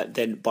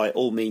 then by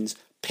all means,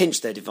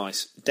 pinch their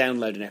device,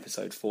 download an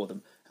episode for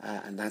them.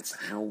 And that's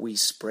how we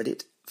spread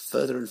it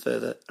further and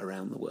further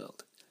around the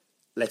world.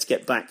 Let's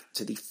get back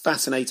to the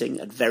fascinating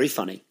and very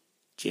funny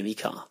Jimmy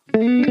Carr.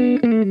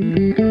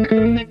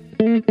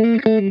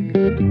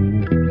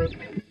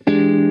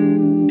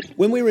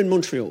 When we were in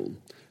Montreal,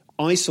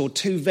 I saw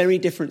 2 very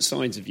different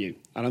sides of you.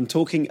 And I'm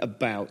talking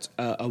about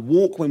a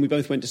walk when we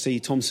both went to see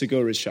Tom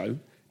Segura's show. Do you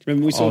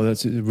remember we saw? Oh,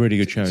 that's a really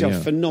good show, It's yeah. a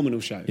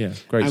phenomenal show. Yeah,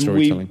 great and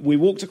storytelling. We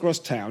walked across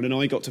town, and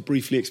I got to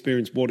briefly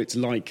experience what it's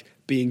like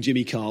being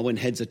Jimmy Carr when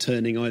heads are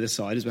turning either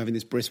side as we're having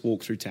this brisk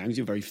walk through town.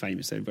 You're very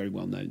famous, they're very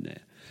well known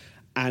there.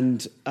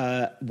 And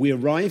we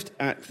arrived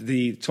at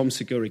the Tom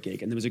Segura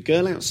gig, and there was a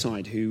girl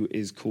outside who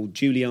is called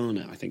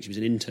Juliana. I think she was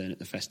an intern at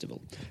the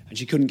festival, and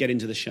she couldn't get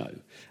into the show.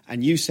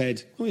 And you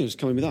said, oh, you're just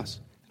coming with us.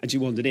 And she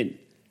wandered in.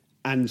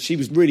 And she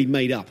was really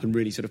made up and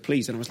really sort of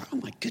pleased. And I was like, oh,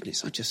 my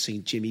goodness, I've just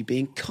seen Jimmy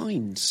being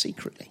kind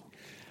secretly.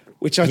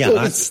 Which I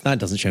thought that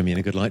doesn't show me in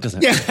a good light, does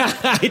it?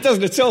 Yeah, it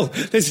doesn't at all.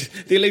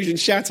 The illusion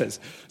shatters.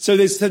 So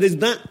there's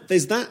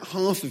that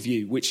half of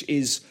you, which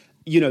is,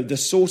 the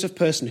sort of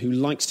person who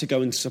likes to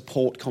go and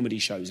support comedy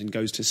shows and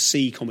goes to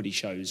see comedy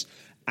shows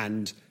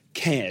and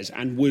cares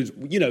and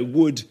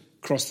would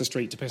cross the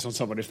street to piss on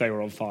someone if they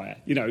were on fire.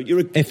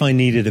 If I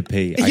needed a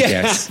pee, I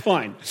guess.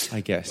 Fine.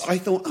 I guess. I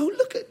thought, oh,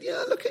 look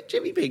at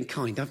Jimmy being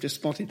kind. I've just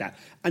spotted that.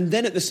 And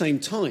then at the same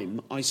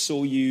time, I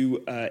saw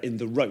you in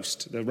the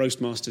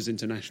Roast Masters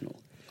International.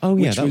 Oh,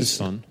 yeah, that was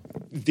fun.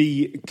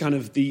 The kind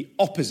of the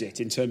opposite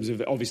in terms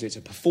of, obviously, it's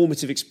a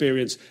performative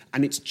experience,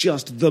 and it's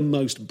just the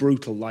most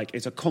brutal. Like,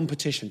 it's a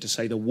competition to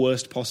say the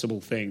worst possible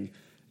thing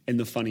in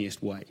the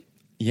funniest way.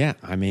 Yeah,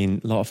 I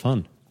mean, a lot of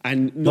fun.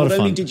 And not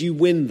only did you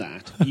win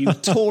that, you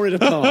tore it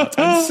apart.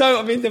 And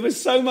so, there was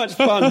so much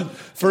fun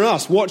for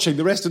us watching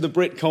the rest of the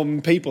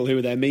Britcom people who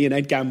were there, me and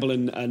Ed Gamble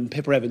and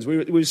Pippa Evans.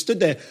 We were stood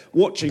there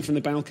watching from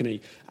the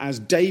balcony as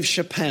Dave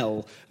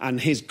Chappelle and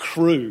his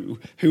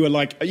crew, who are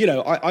like, I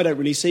don't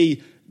really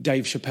see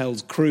Dave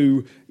Chappelle's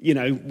crew,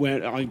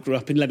 where I grew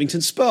up in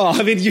Leamington Spa.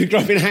 You grew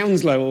up in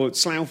Hounslow or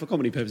Slough for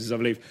comedy purposes, I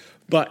believe.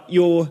 But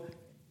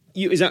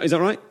is that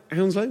right?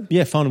 Hounslow?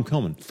 Yeah, Farnham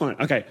Common. Fine,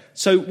 okay.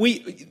 So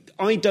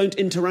I don't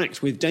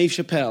interact with Dave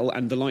Chappelle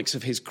and the likes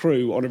of his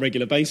crew on a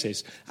regular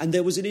basis. And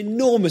there was an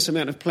enormous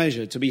amount of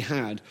pleasure to be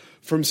had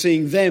from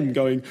seeing them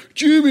going,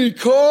 Jimmy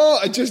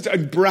Carr,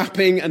 and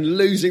brapping and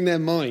losing their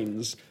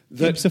minds.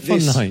 It was a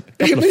fun night.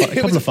 A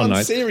couple of fun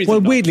nights.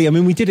 Well, weirdly,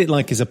 we did it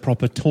like as a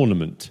proper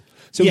tournament.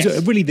 So it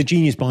was really the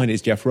genius behind it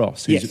is Jeff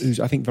Ross, who's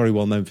I think very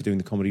well known for doing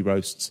the comedy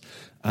roasts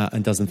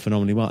and does them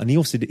phenomenally well. And he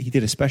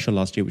did a special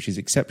last year, which is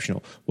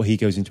exceptional, where he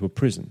goes into a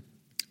prison.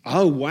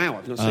 Oh, wow.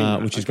 I've not seen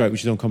that. Which is great,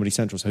 which is on Comedy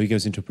Central. So he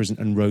goes into a prison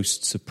and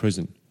roasts a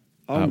prison,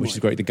 which is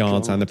great, the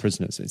guards and the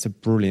prisoners. It's a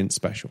brilliant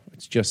special.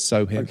 It's just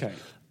so him. Okay.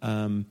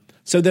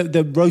 So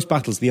the roast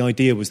battles, the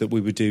idea was that we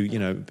would do,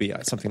 be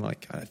something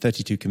like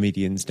 32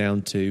 comedians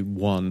down to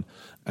 1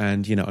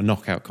 and, a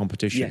knockout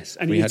competition. Yes,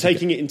 and you're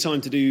taking it in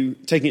turn to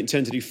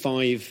do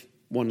 5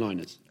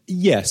 one-liners.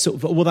 Yeah,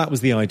 that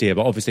was the idea,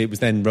 but obviously it was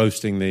then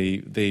roasting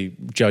the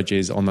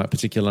judges on that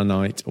particular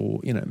night or,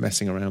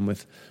 messing around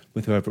with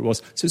whoever it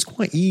was. So it's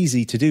quite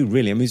easy to do,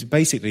 really. It's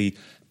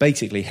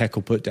basically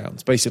heckle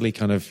put-downs, basically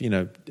kind of,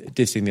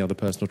 dissing the other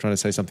person or trying to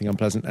say something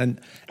unpleasant.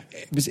 And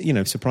it was,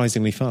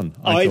 surprisingly fun.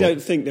 I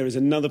don't think there is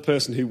another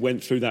person who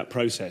went through that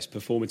process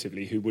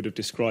performatively who would have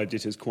described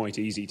it as quite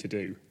easy to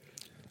do.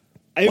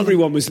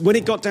 Everyone was... When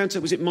it got down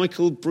to... Was it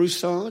Michael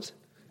Broussard?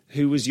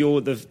 Who was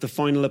the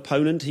final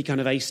opponent? He kind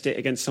of aced it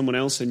against someone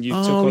else, and you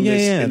took on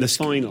in the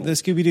final. The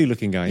Scooby-Doo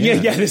looking guy. Yeah,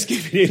 the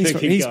Scooby-Doo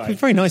looking guy. He's a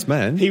very nice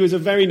man. He was a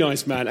very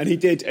nice man, and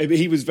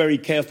he was very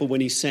careful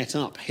when he set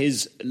up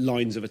his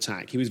lines of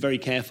attack. He was very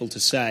careful to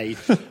say,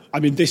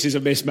 this is a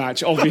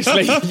mismatch.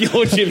 Obviously,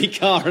 you're Jimmy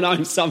Carr, and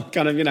I'm some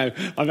kind of,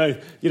 I'm a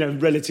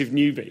relative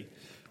newbie.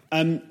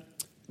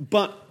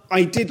 But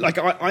I did,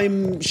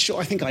 I'm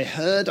sure, I think I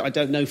heard, I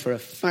don't know for a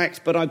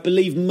fact, but I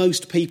believe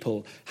most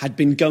people had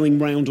been going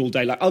round all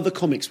day. Like, other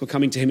comics were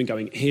coming to him and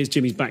going, here's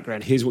Jimmy's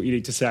background, here's what you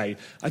need to say.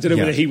 I don't know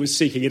whether he was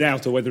seeking it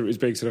out or whether it was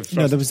being sort of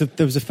thrust. No,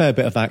 there was a fair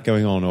bit of that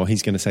going on, or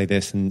he's going to say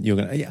this and you're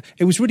going to... Yeah,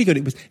 it was really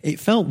good. It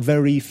felt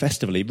very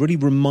festival. It really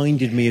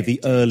reminded me of the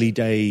early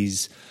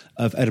days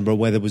of Edinburgh,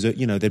 where there was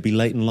there'd be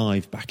late and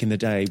live back in the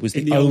day. Was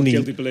in the old only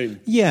Gilded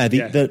Balloon. Yeah,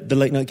 the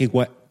late night gig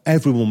where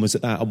everyone was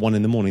at that at 1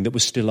 a.m. that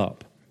was still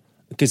up.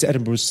 Because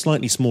Edinburgh was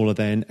slightly smaller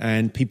then,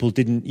 and people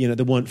didn't,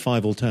 there weren't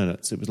 5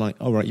 alternates. It was like,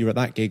 all right, you're at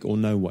that gig or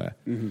nowhere.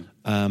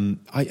 Mm-hmm.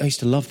 I used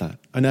to love that,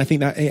 and I think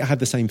that it had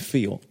the same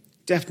feel.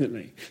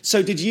 Definitely.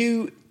 So, did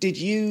you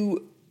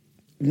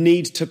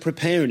need to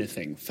prepare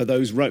anything for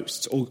those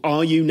roasts, or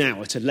are you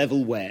now at a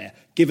level where,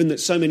 given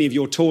that so many of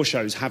your tour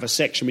shows have a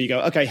section where you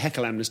go, okay,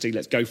 heckle amnesty,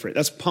 let's go for it.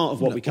 That's part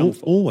of what we come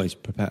for. Always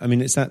prepare. I mean,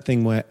 it's that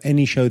thing where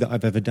any show that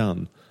I've ever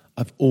done,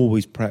 I've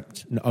always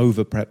prepped and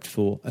over-prepped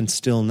for, and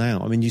still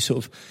now. I mean, you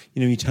sort of,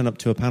 you turn up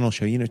to a panel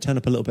show, turn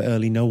up a little bit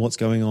early, know what's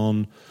going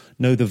on,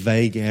 know the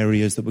vague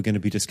areas that we're going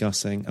to be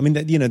discussing. I mean,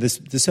 there's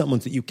certain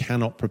ones that you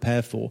cannot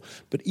prepare for,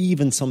 but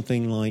even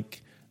something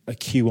like a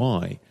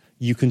QI,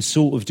 you can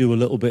sort of do a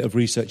little bit of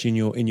research in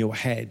your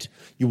head.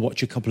 You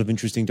watch a couple of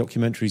interesting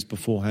documentaries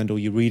beforehand, or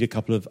you read a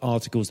couple of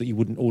articles that you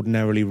wouldn't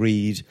ordinarily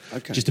read,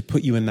 just to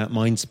put you in that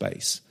mind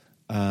space.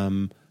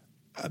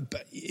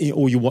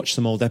 Or you watch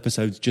some old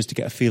episodes just to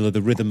get a feel of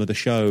the rhythm of the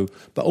show.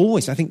 But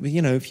always, I think,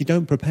 if you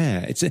don't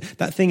prepare, it's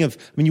that thing of,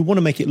 you want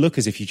to make it look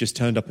as if you just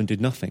turned up and did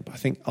nothing. But I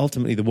think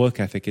ultimately the work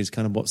ethic is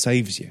kind of what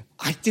saves you.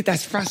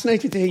 That's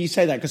fascinating to hear you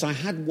say that, because I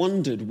had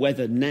wondered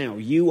whether now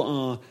you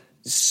are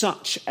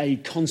such a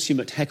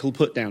consummate heckle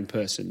put-down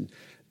person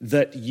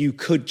that you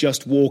could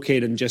just walk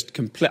in and just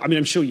complete. I mean,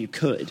 I'm sure you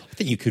could. I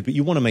think you could, but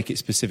you want to make it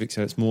specific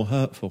so it's more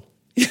hurtful.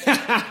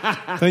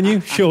 Don't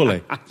you?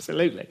 Surely.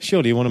 Absolutely.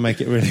 Surely you want to make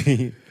it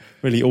really,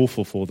 really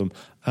awful for them.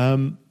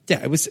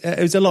 It was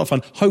a lot of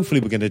fun.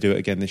 Hopefully we're going to do it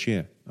again this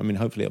year. I mean,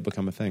 hopefully it'll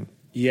become a thing.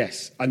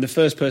 Yes, and the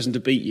first person to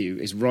beat you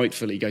is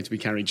rightfully going to be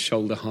carried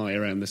shoulder high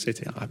around the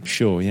city. I'm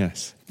sure,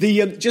 yes.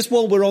 Just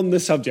while we're on the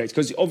subject,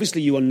 because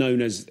obviously you are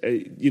known as,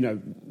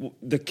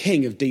 the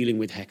king of dealing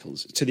with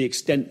heckles, to the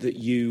extent that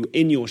you,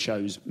 in your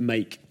shows,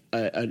 make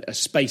a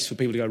space for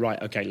people to go,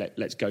 right, okay,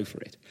 let's go for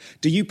it.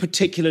 Do you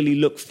particularly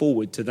look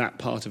forward to that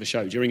part of a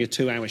show? During a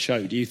 2-hour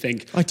show, do you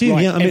think, I do,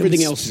 right, yeah. I mean,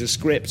 everything else is a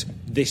script,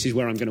 this is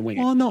where I'm going to wing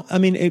it? Well, not. I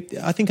mean,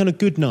 I think on a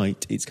good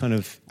night, it's kind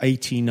of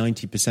 80,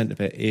 90% of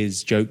it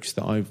is jokes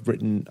that I've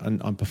written,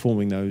 and I'm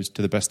performing those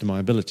to the best of my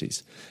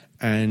abilities.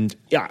 And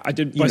yeah, I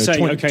did by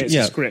saying, it's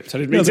a script. I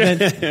didn't mean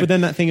to. But then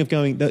that thing of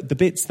going, the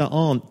bits that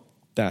aren't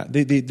that,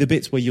 the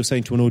bits where you're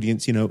saying to an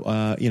audience,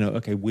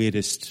 okay,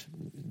 weirdest,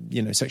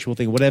 sexual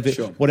thing,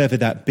 whatever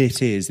that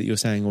bit is that you're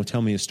saying, or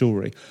tell me a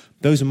story.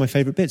 Those are my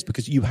favourite bits,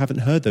 because you haven't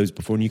heard those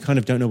before and you kind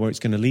of don't know where it's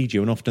going to lead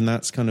you. And often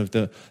that's kind of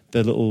the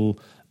little,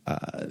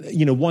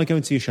 why go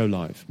and see a show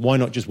live? Why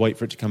not just wait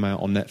for it to come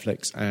out on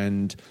Netflix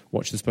and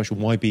watch the special?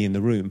 Why be in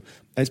the room?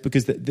 It's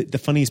because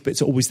the funniest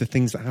bits are always the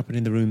things that happen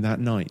in the room that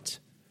night.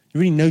 You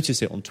really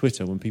notice it on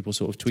Twitter when people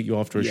sort of tweet you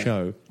after a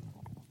show.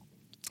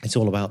 It's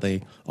all about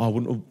I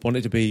wouldn't want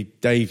it to be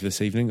Dave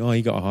this evening. Oh,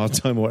 he got a hard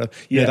time or whatever.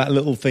 Yeah, that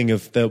little thing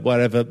of the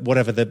whatever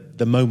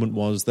the moment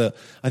was, that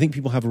I think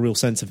people have a real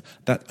sense of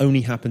that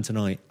only happened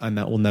tonight and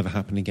that will never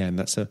happen again.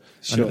 That's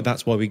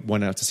why we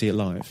went out to see it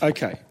live.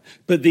 Okay.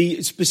 But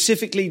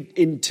specifically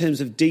in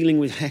terms of dealing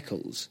with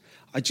heckles,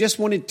 I just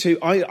wanted to.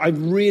 I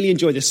really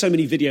enjoy. There's so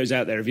many videos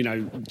out there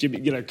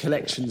of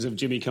collections of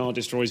Jimmy Carr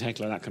destroys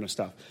heckler, that kind of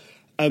stuff.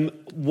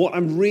 What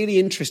I'm really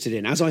interested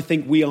in, as I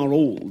think we are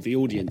all, the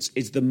audience,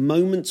 is the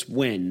moments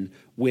when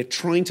we're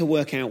trying to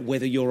work out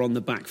whether you're on the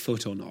back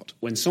foot or not.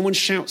 When someone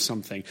shouts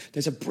something,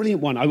 there's a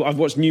brilliant one. I've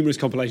watched numerous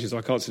compilations, so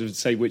I can't sort of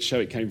say which show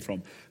it came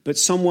from. But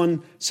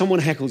someone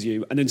heckles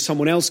you, and then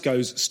someone else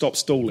goes, "Stop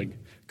stalling,"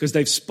 because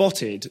they've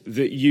spotted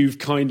that you've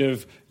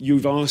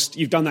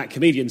done that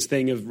comedian's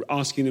thing of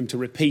asking them to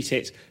repeat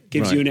it,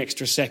 gives you an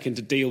extra second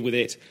to deal with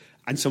it,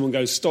 and someone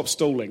goes, "Stop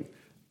stalling."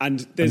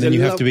 And then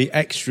you have to be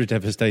extra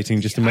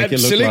devastating just to make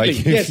it look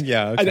like... Yes.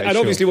 Yeah, okay, and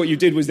obviously what you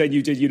did was then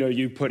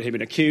you put him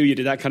in a queue, you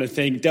did that kind of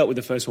thing, dealt with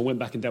the first one, went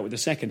back and dealt with the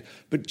second.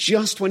 But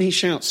just when he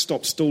shouts,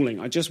 "Stop stalling,"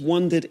 I just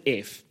wondered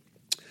if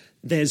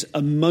there's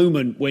a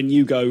moment when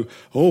you go,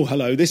 "Oh,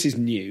 hello, this is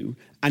new."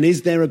 And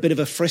is there a bit of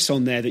a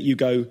frisson there that you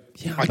go,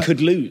 I could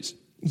lose?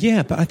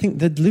 Yeah, but I think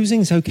that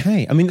losing's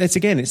okay. I mean,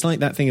 it's like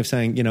that thing of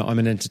saying, I'm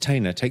an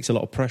entertainer. It takes a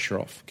lot of pressure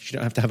off because you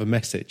don't have to have a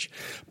message.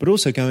 But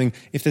also going,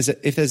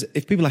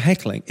 if people are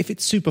heckling, if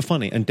it's super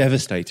funny and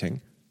devastating,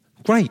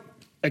 great.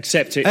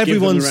 Accept it. Give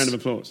them a round of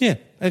applause. Yeah,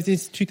 if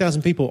there's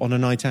 2,000 people on a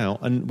night out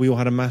and we all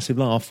had a massive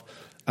laugh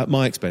at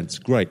my expense,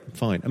 great,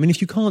 fine. I mean,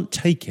 if you can't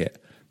take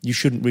it, you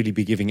shouldn't really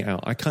be giving it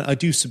out. I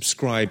do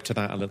subscribe to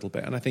that a little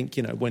bit, and I think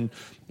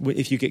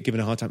if you get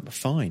given a hard time,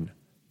 fine.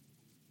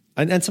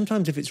 And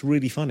sometimes if it's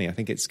really funny, I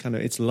think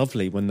it's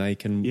lovely when they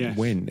can Yes.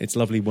 win. It's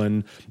lovely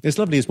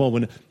as well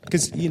when,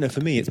 because,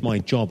 for me, it's my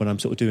job and I'm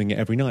sort of doing it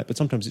every night. But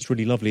sometimes it's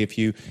really lovely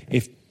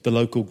if the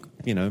local,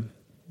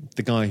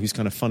 the guy who's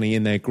kind of funny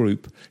in their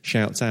group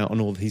shouts out and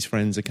all his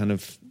friends are kind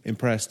of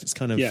impressed. It's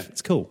kind of,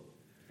 it's cool.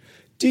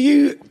 Do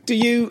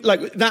you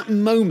like that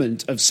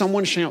moment of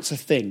someone shouts a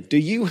thing? Do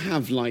you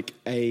have like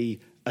a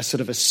sort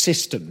of a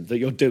system that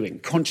you're doing,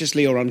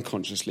 consciously or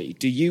unconsciously?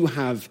 Do you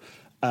have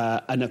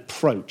an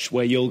approach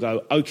where you'll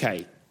go,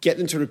 okay, get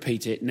them to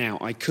repeat it now?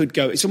 I could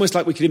go, it's almost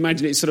like we could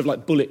imagine it's sort of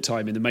like bullet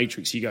time in the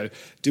Matrix. You go,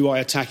 do I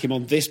attack him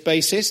on this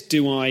basis?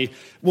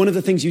 One of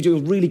the things you do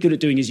really good at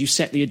doing is you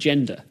set the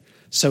agenda.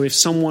 So if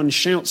someone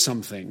shouts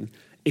something,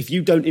 if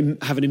you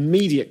don't have an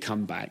immediate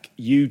comeback,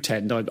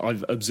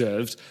 I've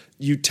observed,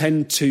 you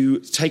tend to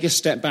take a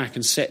step back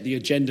and set the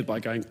agenda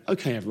by going,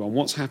 okay, everyone,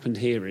 what's happened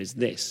here is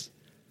this.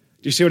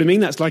 Do you see what I mean?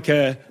 That's like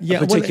a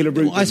particular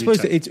route. I suppose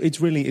that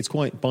it's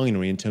quite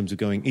binary in terms of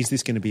going, is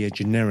this going to be a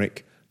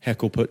generic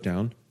heckle put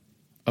down,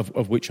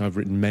 of which I've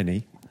written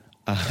many,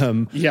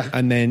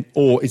 and then,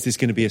 or is this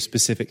going to be a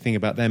specific thing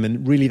about them?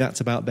 And really,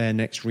 that's about their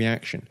next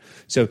reaction.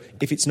 So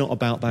if it's not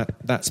about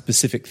that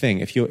specific thing,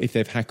 if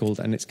they've heckled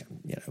and it's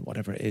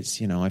whatever it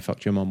is, I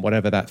fucked your mum,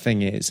 whatever that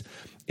thing is,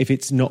 if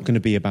it's not going to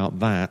be about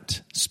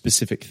that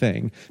specific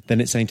thing,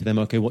 then it's saying to them,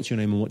 okay, what's your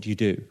name and what do you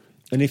do?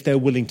 And if they're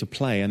willing to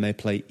play and they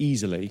play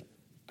easily,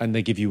 and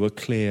they give you a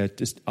clear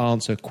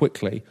answer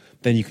quickly,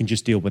 then you can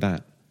just deal with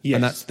that. Yes.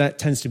 And that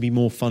tends to be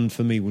more fun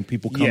for me when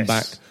people come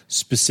back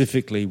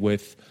specifically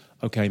with,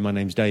 okay, my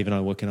name's Dave and I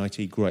work in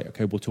IT, great,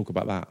 okay, we'll talk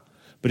about that.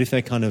 But if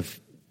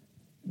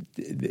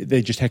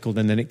they're just heckled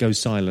and then it goes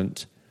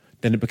silent,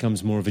 then it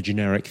becomes more of a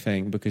generic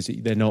thing because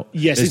they're not.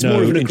 Yes, it's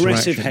more of an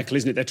aggressive heckle,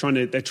 isn't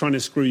it? They're trying to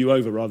screw you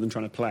over rather than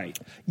trying to play.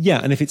 Yeah,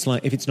 and if it's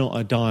not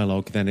a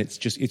dialogue, then it's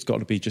got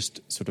to be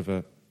just sort of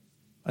a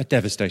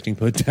devastating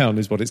put down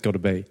is what it's got to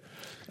be.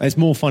 It's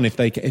more fun if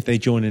they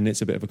join in.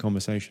 It's a bit of a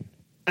conversation.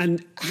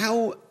 And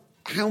how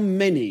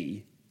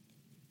many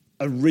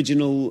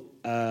original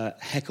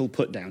heckle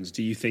put downs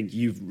do you think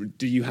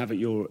you have at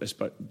your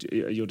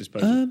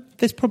disposal?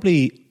 There's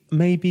probably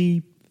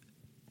maybe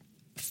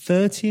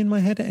 30 in my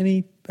head at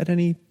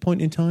any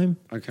point in time.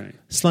 Okay,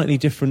 slightly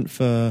different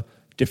for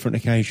different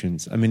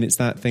occasions. I mean, it's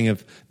that thing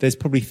of there's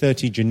probably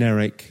 30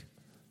 generic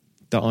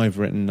that I've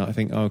written that I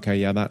think, okay,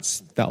 yeah,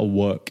 that'll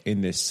work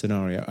in this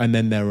scenario, and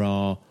then there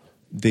are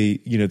the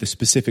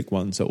specific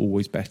ones are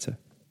always better.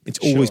 It's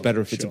always better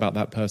if it's about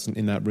that person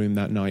in that room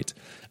that night,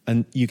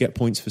 and you get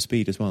points for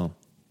speed as well.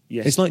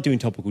 Yes. It's like doing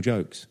topical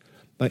jokes.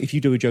 Like if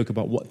you do a joke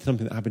about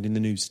something that happened in the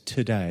news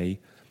today,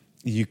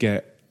 you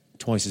get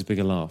twice as big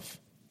a laugh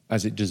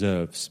as it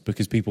deserves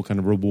because people kind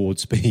of reward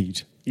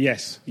speed.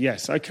 Yes,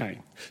 okay.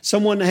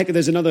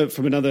 There's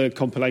from another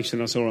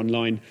compilation I saw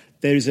online,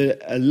 there's a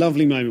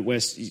lovely moment where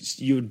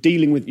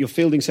you're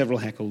fielding several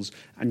heckles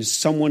and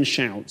someone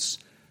shouts,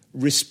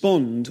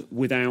 respond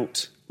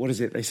without, what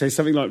is it? They say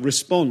something like,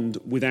 respond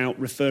without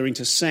referring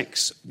to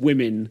sex,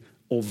 women,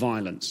 or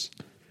violence.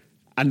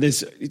 And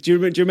do you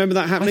remember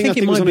that happening? I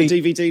think it was on a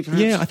DVD,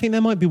 perhaps? Yeah, I think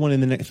there might be one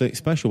in the Netflix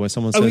special where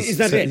someone says... Oh, is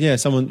that it? Yeah,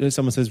 someone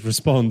says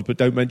respond, but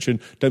don't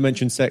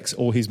mention sex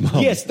or his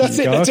mum. Yes, that's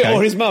it,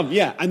 or his mum,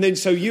 yeah. And then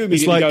so you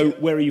immediately go,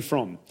 where are you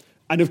from?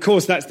 And of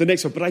course, that's the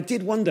next one. But I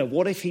did wonder,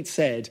 what if he'd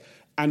said,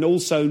 and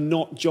also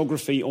not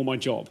geography or my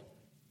job?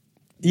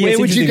 Yeah, where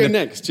would you go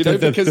next? The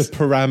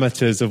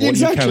parameters of what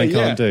you can and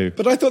can't do.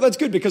 But I thought that's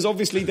good because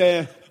obviously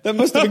that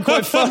must have been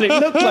quite fun. It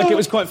looked like it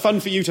was quite fun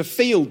for you to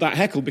field that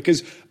heckle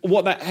because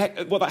what that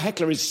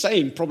heckler is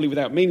saying, probably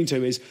without meaning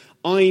to, is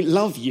I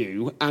love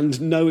you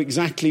and know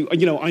exactly.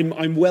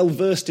 I'm well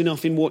versed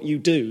enough in what you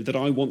do that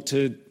I want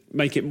to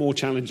make it more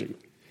challenging.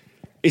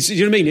 Do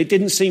you know what I mean? It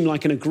didn't seem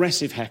like an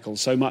aggressive heckle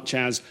so much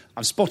as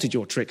I've spotted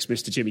your tricks,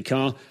 Mr. Jimmy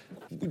Carr.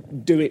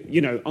 Do it.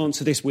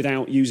 Answer this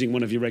without using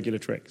one of your regular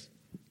tricks.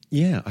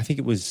 Yeah, I think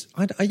it was.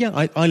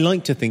 I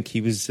like to think he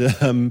was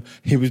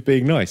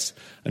being nice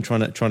and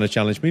trying to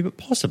challenge me, but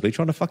possibly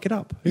trying to fuck it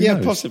up. Who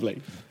knows?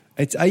 Possibly.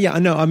 It's I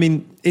know. I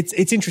mean,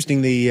 it's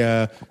interesting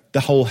the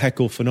whole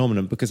heckle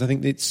phenomenon because I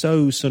think it's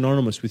so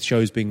synonymous with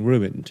shows being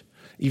ruined.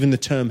 Even the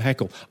term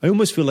heckle, I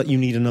almost feel like you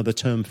need another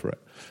term for it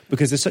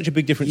because there's such a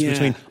big difference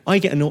between. I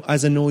get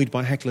as annoyed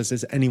by hecklers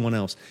as anyone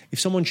else.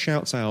 If someone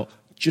shouts out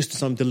just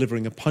as I'm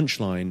delivering a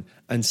punchline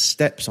and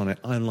steps on it,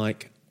 I'm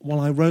like, well,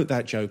 I wrote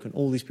that joke and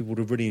all these people would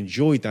have really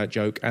enjoyed that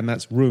joke and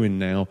that's ruined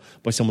now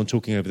by someone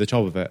talking over the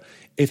top of it.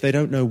 If they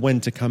don't know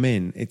when to come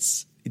in,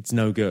 it's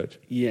no good.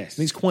 Yes.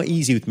 And it's quite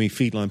easy with me,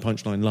 feed line,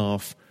 punchline,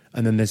 laugh,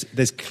 and then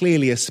there's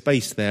clearly a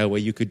space there where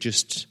you could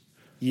just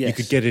you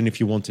could get in if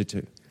you wanted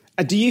to.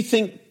 Do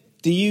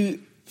you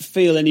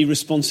feel any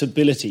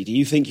responsibility? Do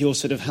you think you're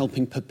sort of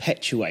helping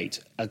perpetuate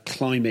a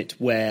climate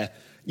where...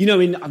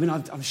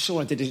 I'm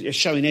sure I did a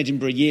show in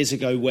Edinburgh years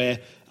ago where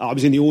I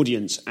was in the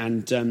audience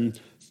and...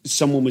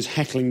 someone was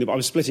heckling I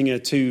was splitting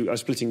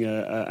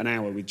an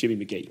hour with Jimmy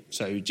McGee.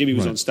 So Jimmy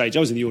was on stage, I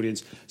was in the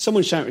audience.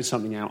 Someone shouted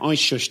something out, I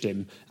shushed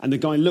him, and the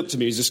guy looked at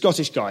me. He was a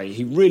Scottish guy.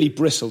 He really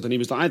bristled, and he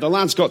was like, "Hey, the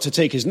lad's got to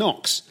take his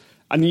knocks."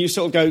 And you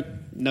sort of go,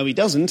 no, he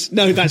doesn't.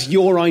 No, that's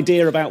your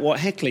idea about what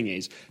heckling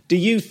is. Do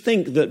you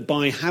think that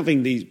by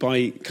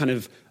kind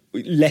of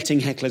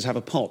letting hecklers have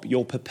a pop,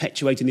 you're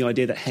perpetuating the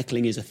idea that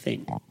heckling is a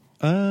thing?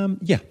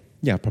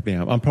 Yeah, probably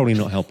am. I'm probably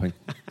not helping.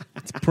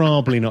 It's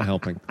probably not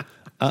helping.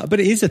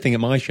 But it is a thing at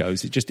my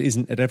shows. It just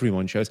isn't at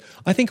everyone's shows.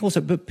 I think also,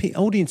 but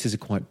audiences are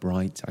quite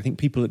bright. I think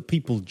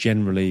people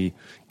generally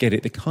get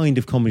it. The kind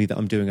of comedy that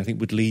I'm doing, I think,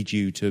 would lead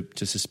you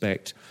to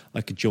suspect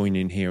I could join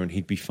in here and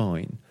he'd be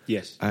fine.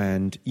 Yes.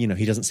 And,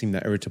 he doesn't seem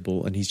that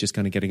irritable and he's just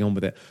kind of getting on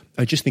with it.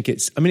 I just think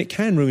it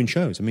can ruin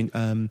shows. I mean,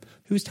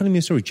 who was telling me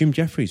a story? Jim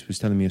Jeffries was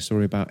telling me a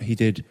story about he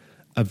did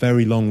a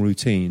very long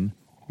routine,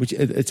 which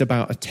it's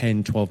about a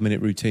 10, 12-minute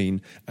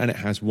routine, and it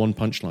has one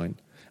punchline.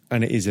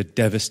 And it is a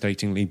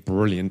devastatingly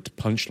brilliant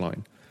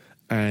punchline.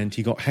 And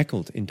he got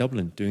heckled in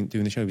Dublin doing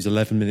the show. He was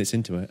 11 minutes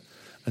into it,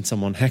 and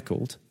someone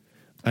heckled,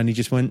 and he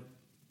just went,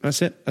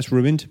 "That's it. That's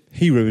ruined.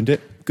 He ruined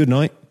it. Good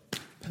night."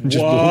 And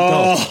just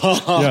walked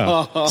off.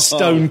 Yeah,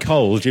 stone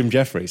cold Jim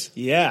Jeffries.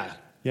 Yeah,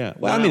 yeah.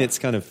 Well, wow. I mean, it's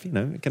kind of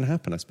it can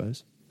happen, I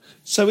suppose.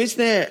 So, is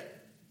there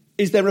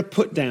a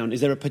put down? Is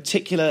there a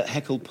particular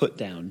heckle put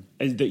down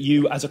that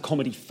you, as a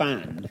comedy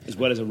fan, as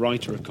well as a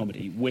writer of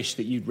comedy, wish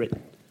that you'd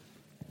written?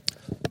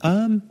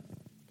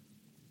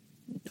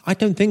 I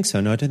don't think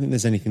so. No, I don't think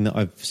there's anything that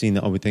I've seen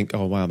that I would think,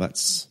 oh, wow,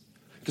 that's...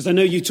 Because I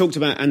know you talked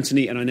about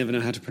Anthony, and I never know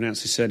how to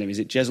pronounce his surname. Is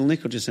it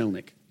Jeselnik or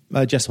Jeselnik?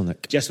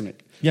 Jesselnik. Jesselnik.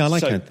 Yeah, I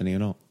like Anthony or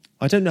not.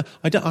 I don't know.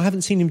 I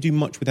haven't seen him do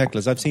much with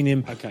hecklers. I've seen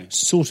him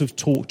sort of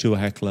talk to a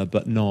heckler,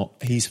 but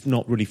he's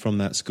not really from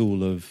that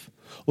school of...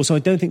 Also, I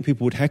don't think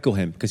people would heckle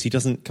him because he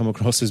doesn't come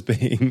across as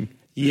being...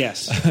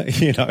 Yes.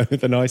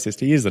 The nicest.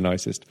 He is the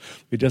nicest.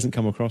 But he doesn't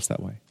come across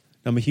that way.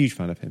 I'm a huge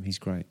fan of him. He's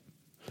great.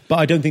 But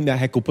I don't think that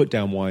heckle put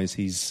down wise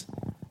he's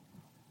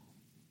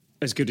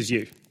as good as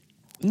you.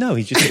 No,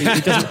 he doesn't.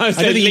 I don't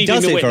think he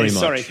does it very much.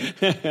 Sorry.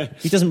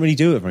 He doesn't really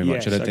do it very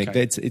much. Yes, I don't think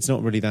it's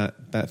not really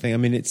that thing. I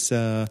mean,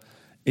 I'm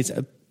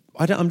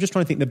just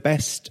trying to think. The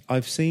best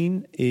I've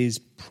seen is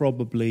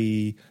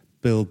probably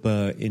Bill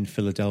Burr in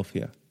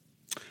Philadelphia.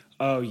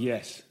 Oh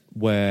yes.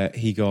 Where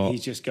he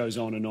just goes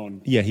on and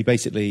on. Yeah, he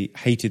basically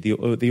hated the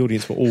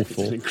audience were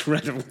awful. It's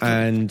incredible.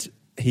 And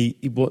he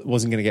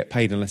wasn't going to get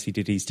paid unless he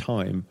did his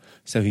time,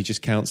 so he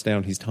just counts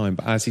down his time.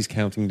 But as he's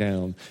counting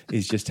down,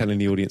 he's just telling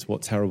the audience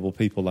what terrible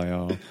people they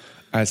are.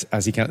 As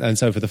he counts, and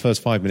so for the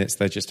first 5 minutes,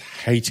 they're just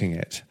hating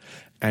it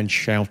and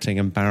shouting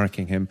and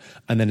barracking him.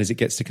 And then as it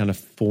gets to kind of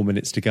 4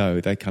 minutes to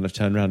go, they kind of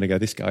turn around and go,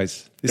 "This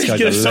guy's a legend.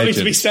 There's something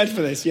to be said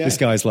for this. Yeah,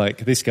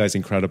 this guy's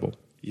incredible."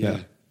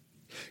 Yeah.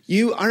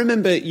 I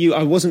remember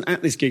I wasn't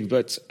at this gig,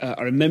 but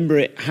I remember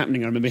it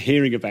happening. I remember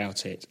hearing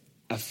about it.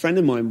 A friend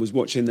of mine was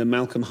watching the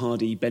Malcolm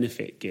Hardy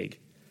benefit gig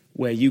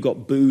where you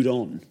got booed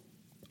on.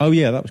 Oh,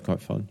 yeah, that was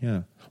quite fun, yeah.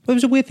 Well, there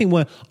was a weird thing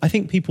where I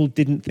think people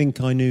didn't think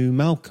I knew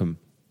Malcolm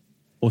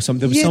or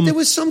something. There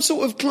was some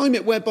sort of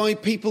climate whereby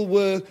people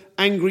were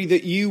angry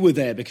that you were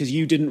there because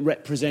you didn't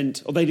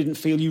represent, or they didn't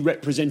feel you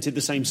represented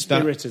the same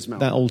spirit as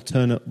Malcolm. That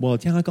alternate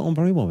world. Yeah, I got on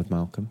very well with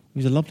Malcolm. He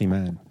was a lovely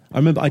man. I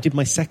remember I did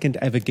my second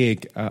ever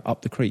gig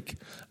up the creek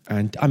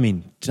and,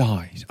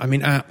 died.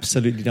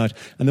 Absolutely died.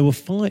 And there were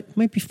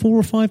maybe 4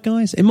 or 5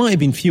 guys. It might have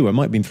been fewer. It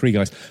might have been 3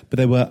 guys. But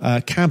there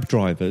were cab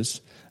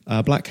drivers,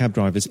 black cab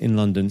drivers in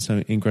London, so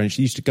in Greenwich.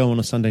 They used to go on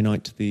a Sunday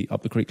night to the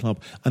Up the Creek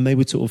Club and they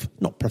would sort of,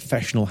 not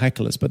professional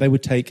hecklers, but they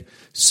would take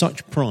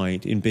such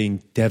pride in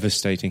being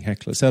devastating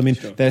hecklers. So,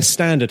 their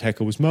standard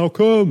heckle was,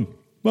 "Malcolm!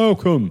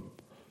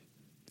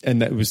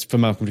 And that was for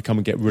Malcolm to come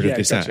and get rid of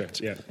this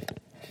act. Yeah.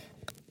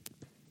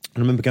 I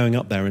remember going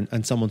up there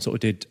and someone sort of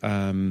did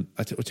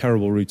a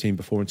terrible routine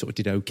before and sort of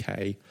did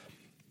okay.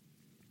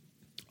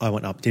 I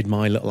went up, did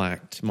my little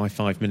act, my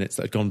 5 minutes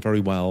that had gone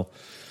very well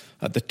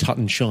at the Tut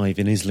and Shive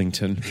in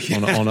Islington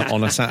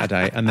on a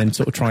Saturday, and then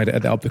sort of tried it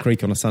at the Up the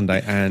Creek on a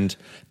Sunday, and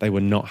they were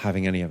not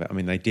having any of it.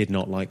 They did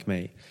not like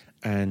me,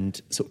 and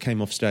sort of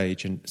came off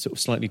stage and sort of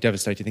slightly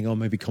devastated, thinking, "Oh,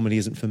 maybe comedy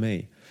isn't for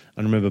me."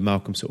 And I remember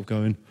Malcolm sort of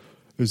going,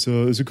 "There's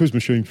a quiz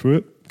machine for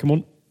it. Come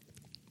on."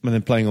 And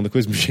then playing on the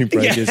quiz machine for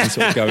ages and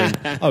sort of going,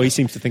 "Oh, he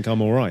seems to think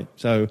I'm all right.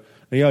 So,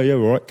 yeah,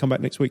 all right, come back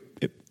next week."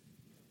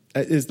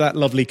 Is that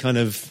lovely kind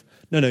of,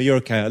 no, you're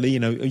okay,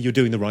 you're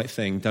doing the right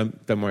thing.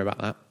 Don't worry about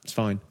that. It's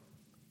fine.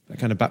 That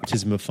kind of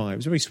baptism of fire. He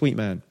was a very sweet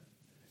man.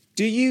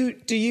 Do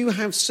you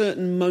have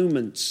certain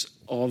moments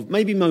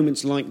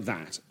moments like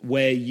that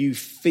where you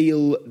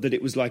feel that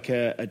it was like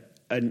a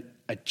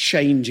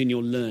change in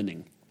your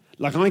learning?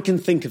 Like, I can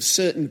think of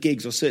certain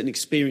gigs or certain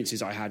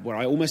experiences I had where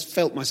I almost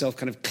felt myself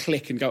kind of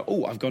click and go,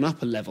 "Oh, I've gone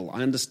up a level.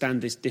 I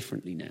understand this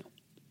differently now."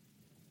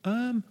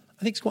 I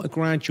think it's quite a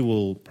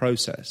gradual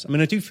process.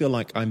 I do feel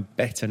like I'm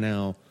better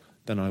now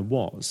than I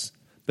was,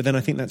 but then I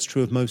think that's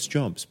true of most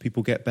jobs.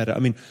 People get better.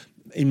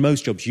 In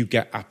most jobs, you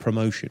get a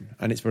promotion,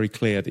 and it's very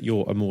clear that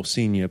you're a more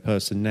senior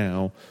person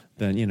now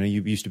than,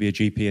 you used to be a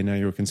GP and now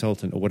you're a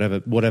consultant, or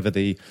whatever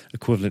the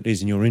equivalent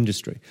is in your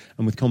industry.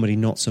 And with comedy,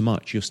 not so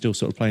much. You're still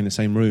sort of playing the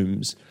same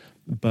rooms,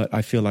 but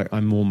I feel like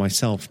I'm more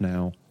myself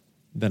now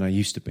than I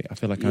used to be. I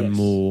feel like I'm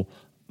more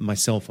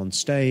myself on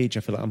stage. I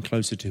feel like I'm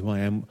closer to who I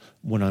am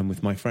when I'm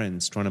with my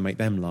friends, trying to make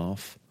them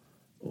laugh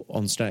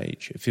on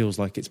stage. It feels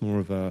like it's more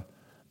of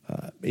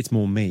it's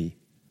more me.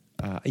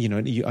 I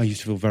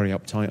used to feel very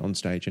uptight on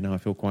stage, and now I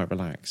feel quite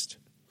relaxed.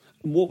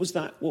 What was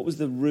that? What was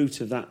the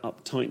root of that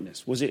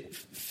uptightness? Was it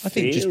fear? I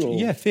think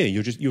fear.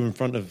 You're in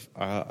front of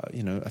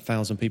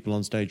 1,000 people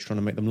on stage trying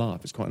to make them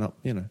laugh. It's quite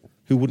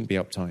who wouldn't be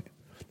uptight?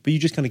 But you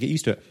just kind of get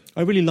used to it.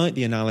 I really like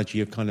the analogy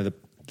of kind of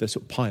the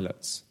sort of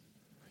pilots.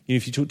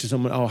 If you talk to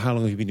someone, how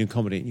long have you been doing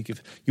comedy? And you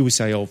always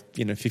say,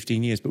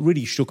 15 years. But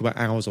really, you should talk about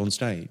hours on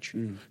stage,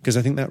 because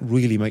I think that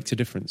really makes a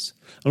difference.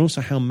 And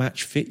also how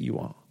match fit you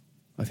are,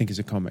 I think, as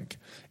a comic.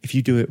 If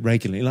you do it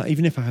regularly, like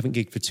even if I haven't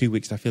gigged for 2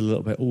 weeks, I feel a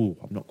little bit,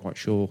 I'm not quite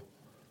sure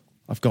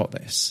I've got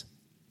this.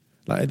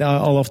 Like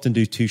I'll often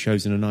do 2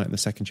 shows in a night, and the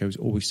second show is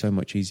always so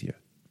much easier.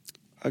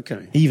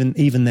 Okay.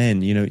 Even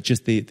then,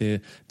 just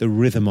the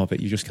rhythm of it,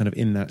 you're just kind of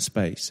in that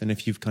space. And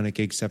if you've kind of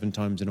gigged 7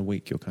 times in a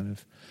week,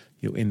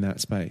 you're in that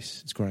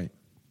space. It's great.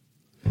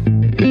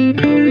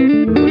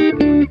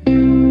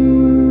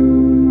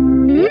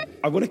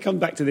 I want to come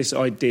back to this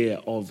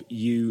idea of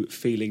you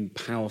feeling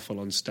powerful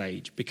on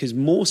stage, because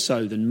more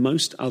so than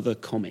most other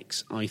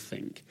comics, I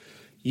think,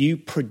 you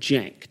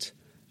project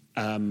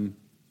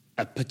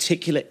a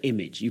particular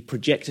image. You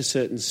project a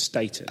certain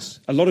status.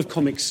 A lot of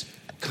comics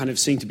kind of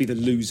seem to be the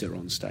loser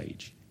on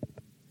stage.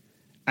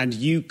 And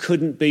you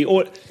couldn't be,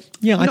 I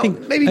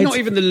think maybe not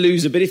even the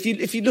loser, but if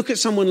you look at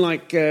someone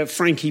like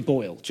Frankie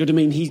Boyle, do you know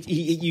what I mean?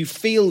 You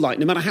feel like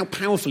no matter how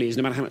powerful he is,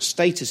 no matter how much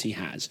status he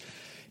has,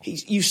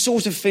 you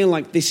sort of feel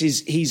like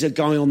he's a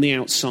guy on the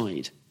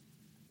outside.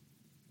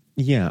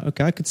 Yeah,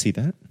 okay, I could see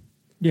that.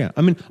 Yeah,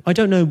 I mean, I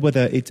don't know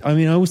whether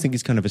I always think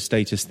it's kind of a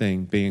status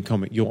thing, being a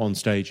comic. You're on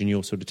stage and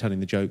you're sort of telling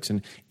the jokes,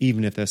 and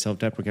even if they're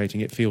self-deprecating,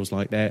 it feels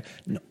like they're,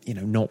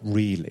 not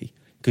really,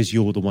 because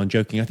you're the one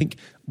joking. I think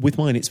with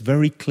mine, it's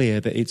very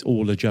clear that it's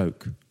all a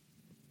joke.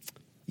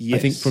 Yes.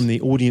 I think from the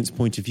audience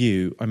point of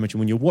view, I imagine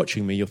when you're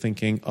watching me, you're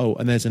thinking,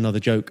 and there's another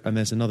joke, and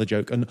there's another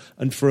joke. And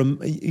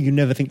you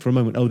never think for a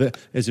moment,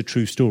 there's a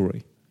true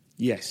story.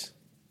 Yes.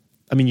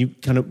 I mean,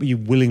 you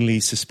willingly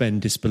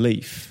suspend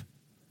disbelief,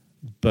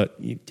 but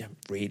you don't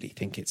really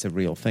think it's a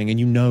real thing. And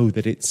you know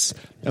that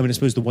I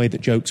suppose the way that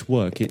jokes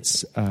work,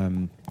 it's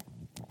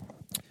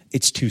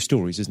 2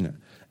 stories, isn't it?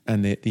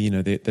 And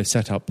the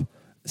setup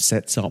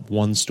sets up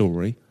one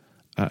story,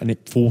 and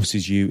it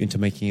forces you into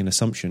making an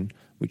assumption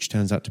which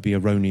turns out to be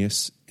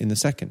erroneous in the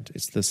second.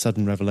 It's the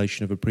sudden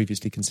revelation of a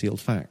previously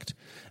concealed fact.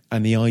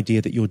 And the idea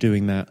that you're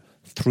doing that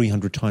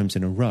 300 times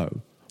in a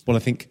row, well, I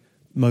think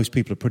most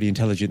people are pretty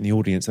intelligent in the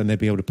audience, and they'd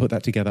be able to put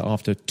that together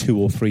after 2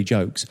 or 3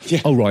 jokes.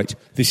 Yeah. Oh, right,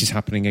 this is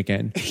happening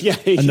again.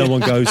 And no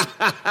one goes,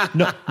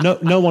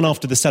 no one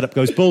after the setup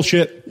goes,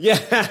 bullshit,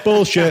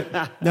 bullshit.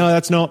 No,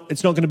 it's not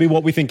going to be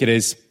what we think it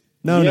is.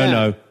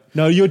 No,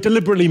 you're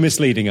deliberately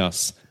misleading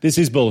us. This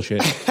is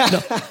bullshit.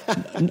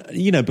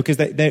 Because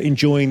they're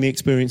enjoying the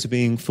experience of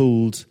being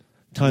fooled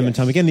time and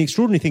time again. The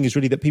extraordinary thing is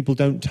really that people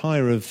don't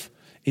tire of...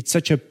 It's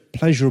such a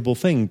pleasurable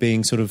thing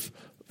being sort of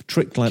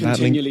tricked like that.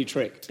 Continually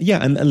tricked.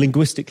 Yeah, and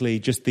linguistically,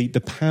 just the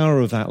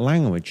power of that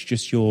language,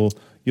 just you're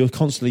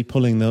constantly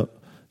pulling the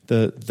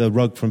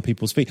rug from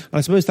people's feet. And I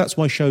suppose that's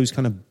why shows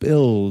kind of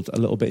build a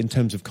little bit in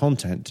terms of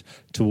content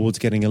towards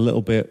getting a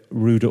little bit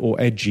ruder or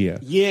edgier.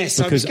 Yes,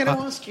 because I was going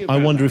to ask you about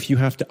I wonder that. if you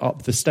have to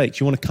up the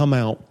stakes. You want to come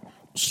out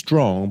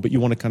strong, but you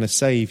want to kind of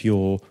save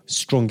your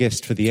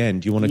strongest for the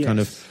end. You want to kind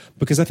of...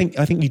 Because I think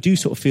you do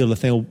sort of feel a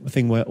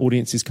thing where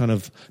audiences kind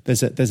of...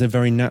 There's a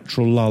very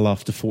natural lull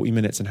after 40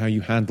 minutes, and how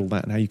you handle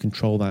that and how you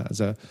control that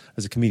as a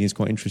comedian is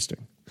quite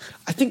interesting.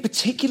 I think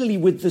particularly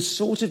with the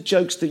sort of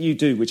jokes that you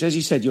do, which, as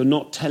you said, you're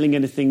not telling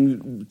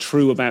anything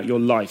true about your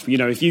life.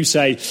 If you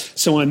say,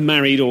 so I'm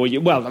married,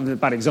 I'm a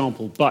bad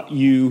example, but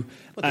you...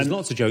 Well, there's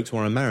lots of jokes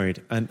where I'm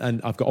married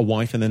and I've got a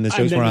wife, and then there's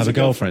jokes where I have a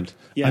girlfriend.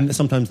 Yeah. And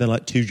sometimes they're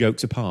like 2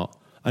 jokes apart.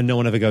 And no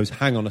one ever goes,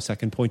 hang on a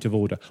second, point of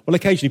order. Well,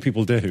 occasionally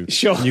people do.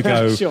 Sure. And you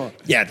go, sure.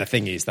 Yeah, the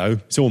thing is, though,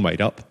 it's all made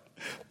up.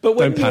 But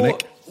don't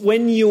panic.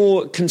 When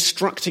you're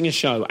constructing a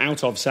show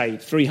out of, say,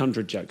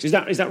 300 jokes, is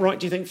that right,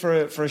 do you think,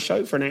 for a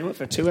show, for an hour,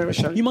 for a 2-hour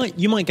show?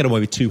 You might get away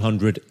with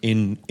 200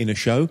 in a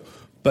show,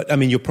 but, I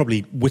mean, you're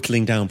probably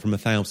whittling down from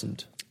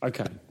 1,000.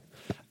 Okay.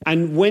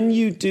 And when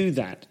you do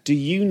that, do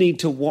you need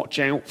to watch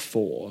out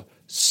for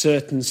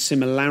certain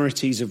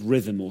similarities of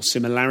rhythm or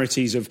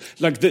similarities of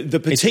like the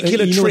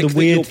particular trick the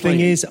weird that you're thing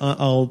is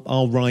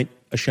I'll write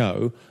a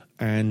show,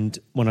 and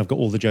when I've got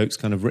all the jokes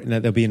kind of written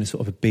out, they'll be in a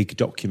sort of a big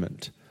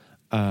document,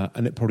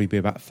 and it'll probably be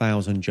about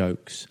 1,000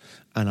 jokes,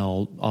 and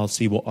I'll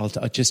see I'll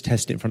just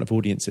test it in front of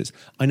audiences.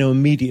 I know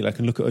immediately I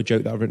can look at a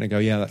joke that I've written and go,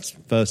 yeah, that's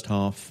first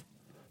half,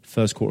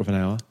 first quarter of an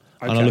hour,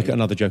 and I'll look at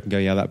another joke and go,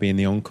 yeah, that'd be in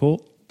the encore.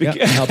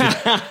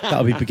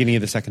 That'll be beginning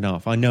of the second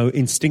half. I know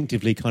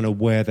instinctively kind of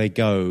where they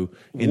go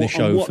in the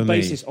show. On what for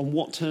basis? me. On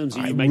what terms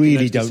are you I making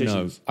really those don't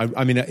know. decisions?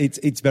 I mean,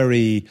 it's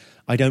very.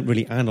 I don't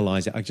really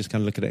analyse it. I just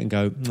kind of look at it and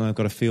go, I've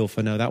got a feel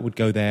for no, that would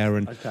go there,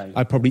 and Okay.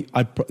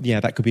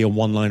 that could be a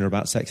one-liner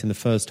about sex in the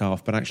first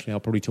half, but actually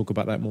I'll probably talk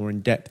about that more in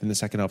depth in the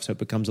second half, so it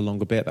becomes a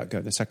longer bit that go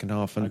in the second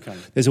half. And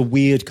there's a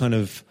weird kind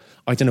of,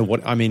 I don't know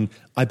what I mean.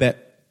 I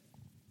bet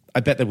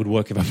they would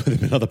work if I put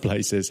them in other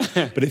places,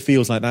 but it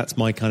feels like that's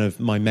my kind of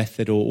my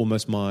method, or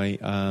almost my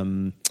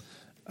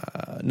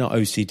not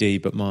OCD,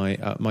 but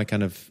my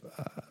kind of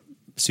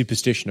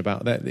superstition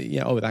about that.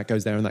 That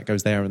goes there and that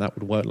goes there, and that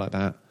would work like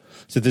that.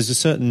 So there's a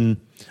certain,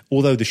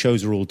 although the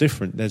shows are all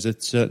different, there's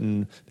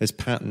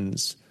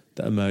patterns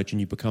that emerge,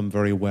 and you become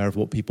very aware of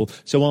what people.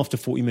 So after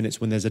 40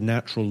 minutes, when there's a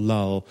natural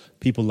lull,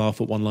 people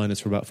laugh at one-liners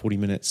for about 40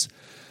 minutes.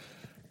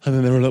 And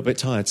then they're a little bit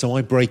tired. So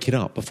I break it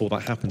up before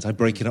that happens. I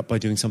break it up by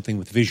doing something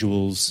with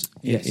visuals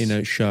in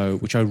a show,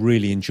 which I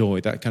really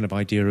enjoy. That kind of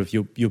idea of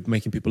you're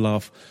making people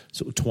laugh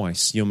sort of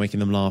twice. You're making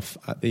them laugh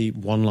at the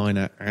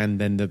one-liner and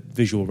then the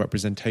visual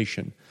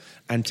representation,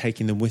 and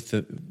taking them with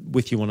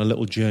you on a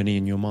little journey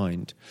in your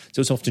mind. So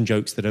it's often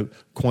jokes that are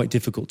quite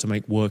difficult to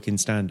make work in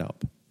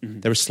stand-up. Mm-hmm.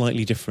 They're a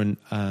slightly different...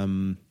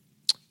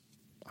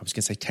 I was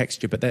going to say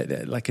texture, but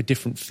they're like a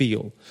different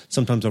feel.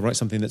 Sometimes I write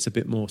something that's a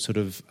bit more sort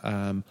of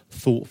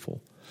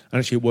thoughtful. And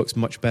actually it works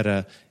much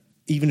better,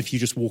 even if you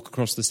just walk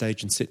across the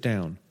stage and sit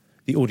down.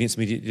 The audience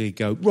immediately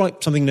go,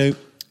 right, something new,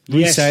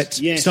 reset,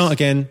 start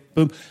again,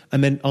 boom.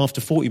 And then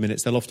after 40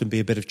 minutes, there'll often be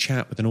a bit of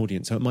chat with an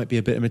audience. So it might be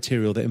a bit of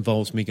material that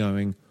involves me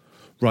going,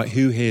 right,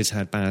 who here's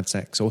had bad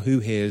sex? Or who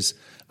here's...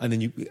 And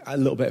then a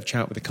little bit of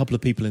chat with a couple of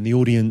people in the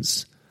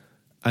audience,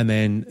 and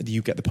then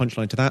you get the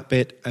punchline to that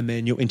bit, and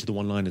then you're into the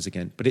one-liners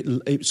again. But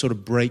it sort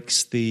of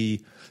breaks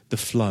the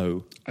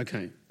flow.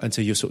 Okay. And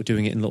so you're sort of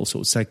doing it in little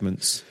sort of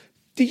segments.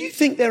 Do you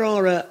think there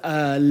are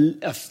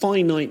a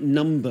finite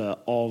number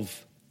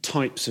of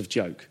types of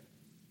joke?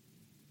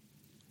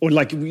 Or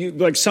like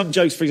some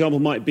jokes, for example,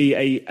 might be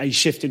a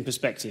shift in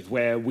perspective,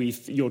 where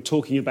you're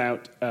talking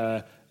about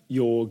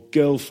your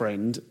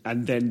girlfriend,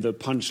 and then the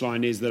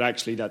punchline is that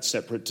actually that's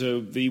separate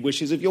to the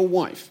wishes of your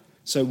wife.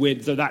 So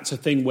that's a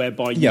thing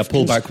whereby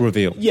pullback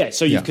reveal. Yeah,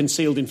 so you've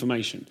concealed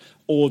information.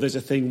 Or there's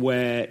a thing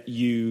where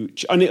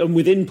and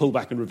within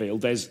pullback and reveal,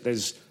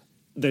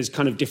 there's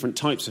kind of different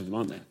types of them,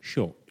 aren't there?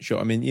 Sure.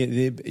 I mean,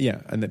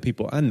 and that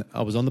people, and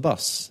I was on the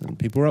bus and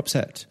people were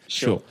upset.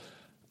 Sure.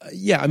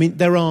 I mean,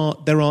 there are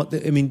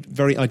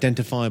very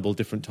identifiable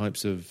different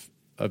types of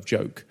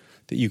joke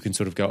that you can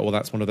sort of go, oh,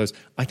 that's one of those.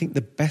 I think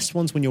the best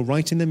ones, when you're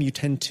writing them, you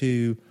tend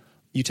to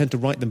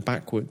write them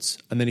backwards,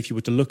 and then if you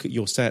were to look at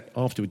your set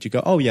afterwards, you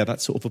go, oh yeah,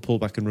 that's sort of a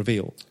pullback and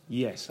reveal.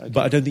 Yes. Okay.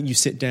 But I don't think you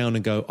sit down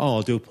and go, oh,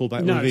 I'll do a pullback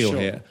and reveal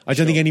here. I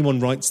don't think anyone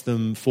writes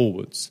them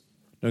forwards.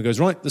 No, it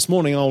goes, right, this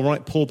morning I'll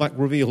write pullback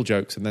reveal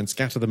jokes and then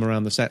scatter them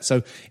around the set.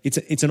 So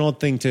it's an odd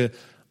thing to...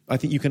 I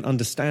think you can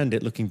understand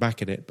it looking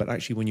back at it, but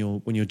actually when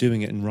you're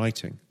doing it in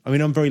writing... I mean,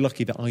 I'm very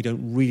lucky that I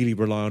don't really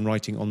rely on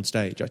writing on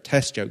stage. I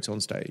test jokes on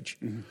stage,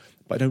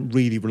 but I don't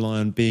really rely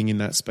on being in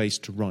that space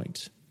to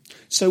write.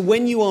 So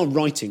when you are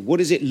writing, what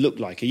does it look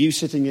like? Are you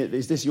sitting at...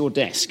 Is this your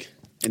desk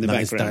in the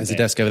background? That is a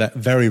desk over there.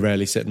 Very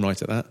rarely sit and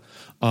write at that.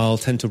 I'll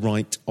tend to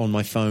write on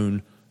my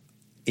phone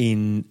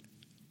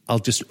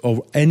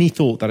or any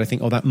thought that I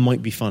think, oh, that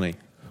might be funny,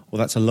 or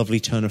that's a lovely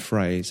turn of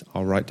phrase,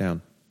 I'll write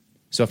down.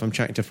 So if I'm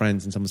chatting to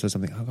friends and someone says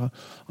something, I'll go,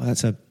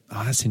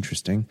 that's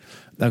interesting.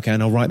 Okay,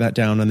 and I'll write that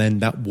down, and then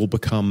that will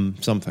become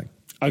something.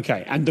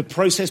 Okay, and the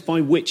process by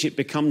which it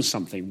becomes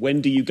something,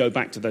 when do you go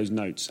back to those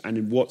notes,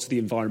 and what's the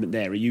environment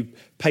there? Are you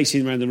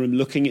pacing around the room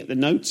looking at the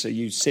notes? Are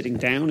you sitting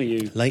down? Are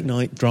you... Late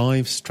night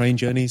drives, train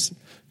journeys,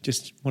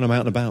 just when I'm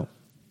out and about.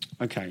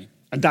 Okay.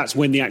 And that's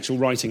when the actual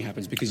writing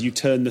happens, because you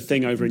turn the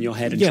thing over in your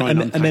head and try and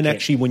unpack it. And then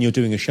actually when you're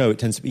doing a show, it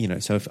tends to be,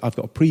 so if I've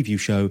got a preview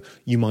show,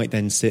 you might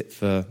then sit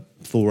for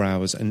 4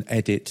 hours and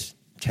edit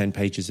 10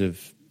 pages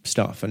of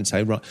stuff and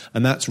say, right,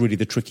 and that's really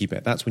the tricky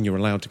bit. That's when you're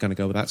allowed to kind of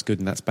go, well, that's good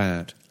and that's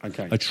bad.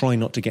 Okay. I try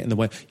not to get in the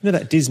way. You know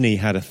that Disney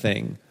had a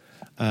thing.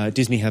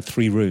 Disney had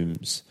 3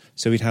 rooms.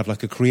 So he'd have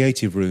like a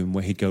creative room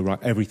where he'd go, right,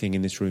 everything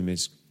in this room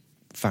is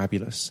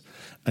fabulous.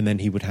 And then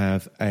he would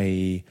have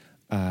a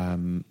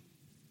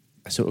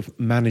sort of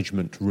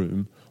management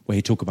room where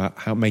he'd talk about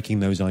how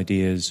making those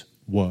ideas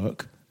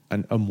work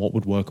and what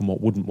would work and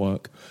what wouldn't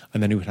work.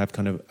 And then he would have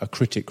kind of a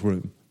critic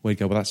room where he'd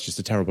go, well, that's just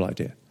a terrible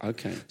idea.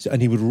 Okay. So,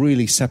 and he would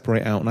really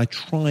separate out, and I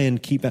try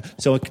and keep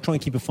that. So I try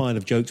and keep a file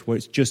of jokes where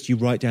it's just you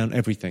write down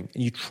everything,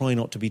 and you try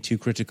not to be too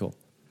critical.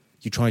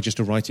 You try just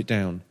to write it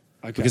down.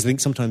 Okay. Because I think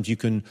sometimes you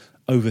can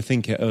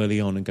overthink it early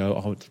on and go,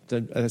 oh,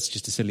 that's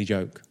just a silly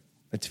joke.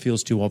 It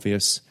feels too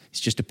obvious. It's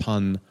just a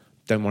pun.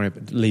 Don't worry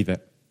about it. Leave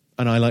it.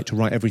 And I like to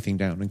write everything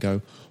down and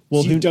go,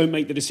 well... So you don't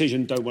make the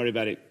decision, don't worry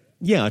about it.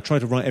 Yeah, I try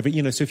to write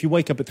so if you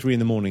wake up at 3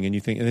 a.m. and you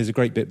think, and there's a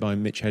great bit by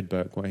Mitch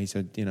Hedberg where he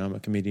said, I'm a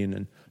comedian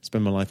and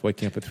spend my life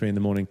waking up at 3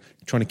 a.m,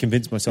 trying to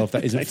convince myself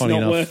that isn't funny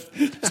enough.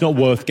 It's not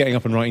worth getting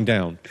up and writing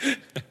down,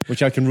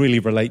 which I can really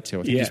relate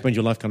to. I think you spend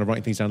your life kind of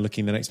writing things down,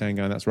 looking the next day and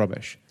going, that's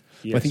rubbish.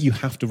 But I think you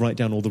have to write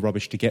down all the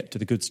rubbish to get to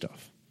the good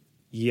stuff.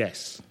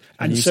 Yes.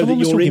 And so someone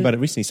was talking about it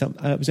recently.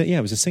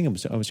 It was a singer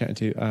I was chatting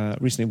to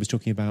recently. Was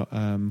talking about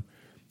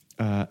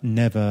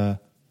never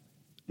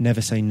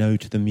say no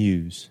to the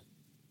muse.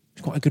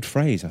 It's quite a good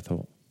phrase, I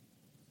thought.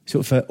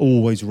 Sort of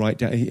always write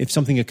down. If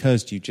something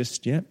occurs to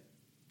you,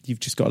 you've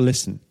just got to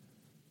listen,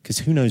 because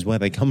who knows where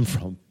they come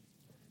from.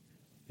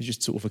 It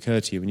just sort of occur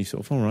to you, and you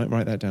sort of, all right,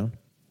 write that down.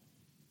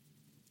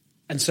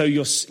 And so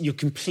you're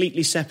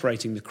completely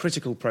separating the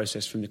critical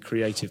process from the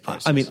creative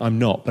process. I mean, I'm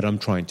not, but I'm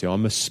trying to.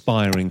 I'm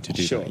aspiring to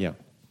do that, yeah.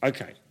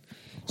 Okay.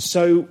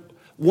 So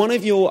one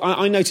of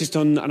I noticed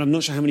and I'm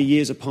not sure how many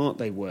years apart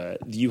they were,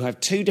 you have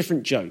two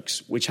different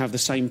jokes which have the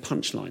same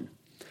punchline.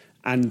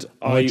 And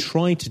I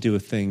tried to do a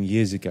thing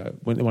years ago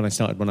when I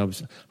started, when I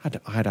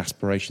had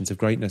aspirations of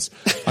greatness.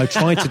 I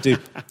tried to do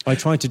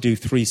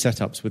 3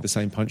 setups with the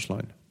same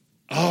punchline.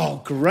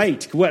 Oh,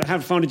 great. How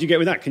far did you get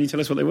with that? Can you tell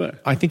us what they were?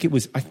 I think,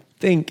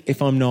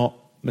 if I'm not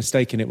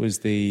mistaken, it was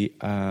the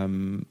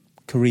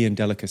Korean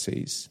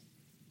delicacies.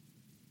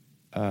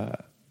 They're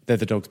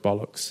the dog's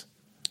bollocks.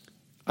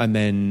 And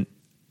then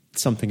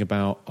something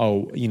about,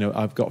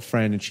 I've got a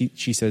friend and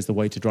she says the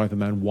way to drive a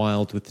man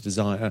wild with the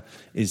desire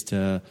is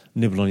to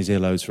nibble on his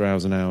earlobes for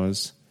hours and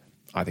hours.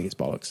 I think it's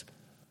bollocks.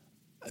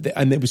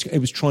 And it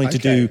was trying to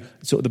do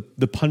sort of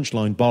the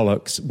punchline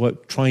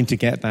bollocks, trying to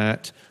get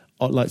that...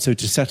 So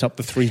to set up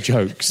the 3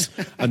 jokes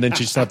and then to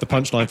just have the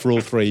punchline for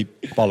all 3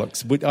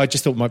 bollocks. I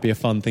just thought it might be a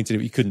fun thing to do,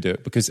 but you couldn't do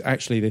it because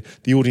actually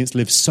the audience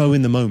lives so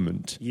in the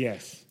moment.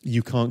 Yes.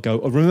 You can't go,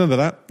 remember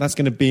that? That's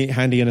going to be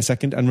handy in a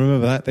second. And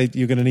remember that?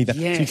 You're going to need that.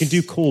 Yes. So you can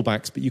do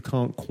callbacks, but you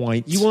can't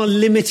quite... You are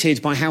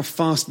limited by how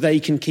fast they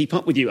can keep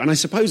up with you. And I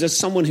suppose as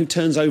someone who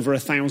turns over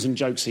 1,000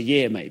 jokes a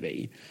year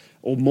maybe,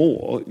 or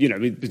more,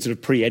 with sort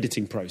of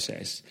pre-editing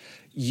process...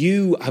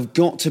 You have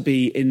got to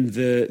be in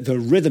the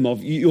rhythm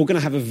of... You're going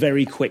to have a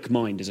very quick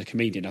mind as a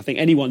comedian. I think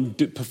anyone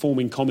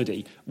performing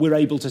comedy, we're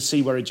able to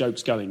see where a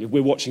joke's going. If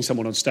we're watching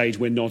someone on stage,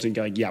 we're nodding,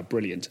 going, yeah,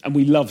 brilliant. And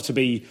we love to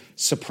be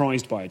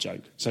surprised by a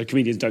joke. So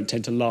comedians don't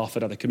tend to laugh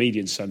at other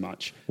comedians so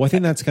much. Well, I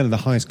think that's kind of the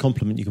highest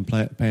compliment you can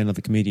pay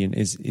another comedian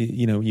is,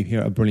 you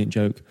hear a brilliant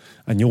joke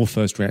and your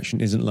first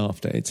reaction isn't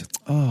laughter. It's,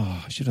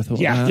 I should have thought of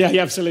that.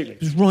 Yeah, absolutely. It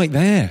was right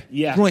there.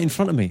 Yeah. Right in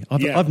front of me.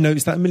 I've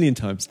noticed that a million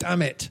times.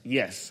 Damn it.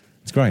 Yes.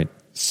 It's great.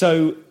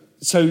 So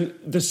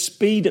the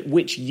speed at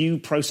which you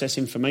process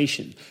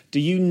information, do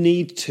you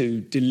need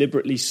to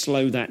deliberately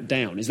slow that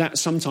down? Is that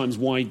sometimes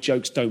why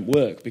jokes don't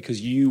work?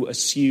 Because you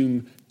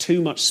assume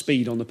too much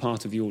speed on the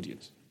part of the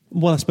audience?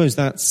 Well, I suppose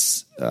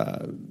that's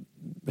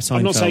Seinfeld's.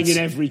 I'm not saying in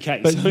every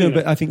case.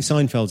 But I think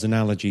Seinfeld's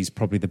analogy is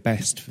probably the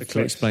best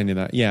for explaining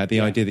that. Yeah, the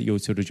idea that you're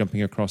sort of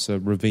jumping across a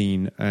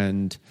ravine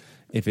and...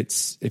 If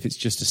it's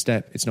just a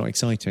step, it's not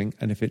exciting,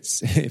 and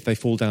if they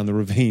fall down the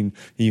ravine,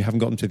 you haven't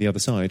got them to the other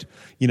side,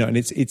 and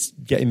it's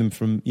getting them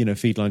from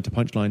feed line to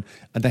punchline,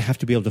 and they have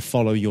to be able to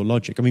follow your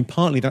logic. I mean,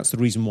 partly that's the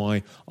reason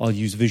why I'll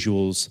use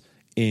visuals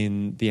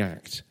in the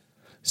act.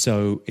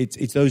 So it's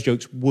those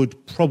jokes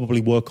would probably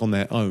work on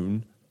their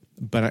own,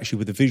 but actually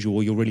with the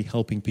visual, you're really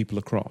helping people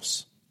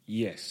across.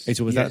 Yes. It's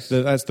always that's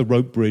the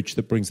rope bridge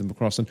that brings them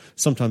across, and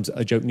sometimes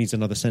a joke needs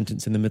another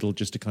sentence in the middle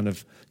just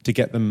to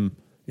get them.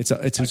 It's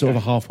a sort of a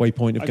halfway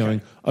point of going,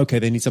 okay,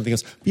 they need something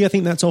else. But yeah, I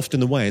think that's often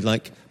the way.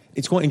 Like,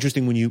 it's quite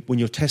interesting when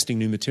you're testing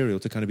new material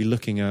to kind of be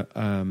looking at,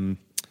 well,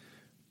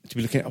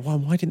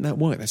 why didn't that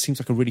work? That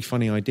seems like a really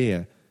funny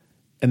idea.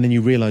 And then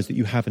you realise that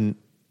you haven't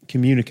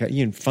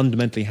communicated,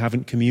 fundamentally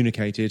haven't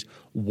communicated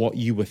what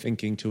you were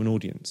thinking to an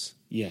audience.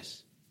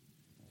 Yes.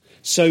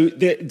 So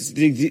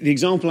the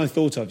example I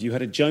thought of, you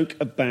had a joke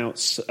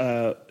about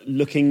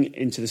looking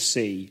into the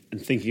sea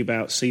and thinking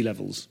about sea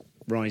levels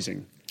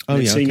rising.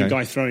 Seeing a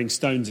guy throwing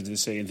stones into the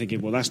sea and thinking,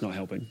 well, that's not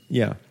helping.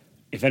 Yeah.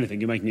 If anything,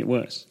 you're making it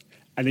worse.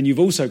 And then you've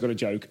also got a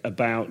joke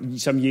about,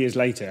 some years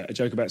later, a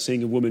joke about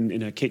seeing a woman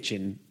in her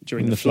kitchen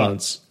during the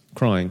floods.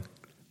 Crying.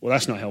 Well,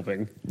 that's not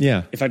helping.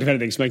 Yeah. In fact, if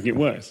anything, it's making it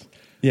worse.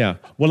 Yeah.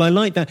 Well, I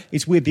like that.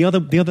 It's weird. The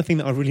other thing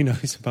that I really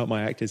notice about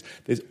my act is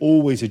there's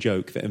always a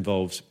joke that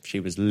involves she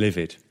was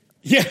livid.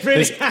 Yeah,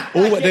 really.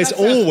 There's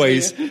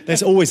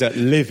always a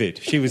livid.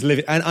 She was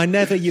livid, and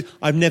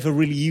I've never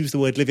really used the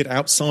word livid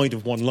outside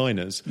of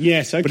one-liners.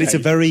 Yes, okay. But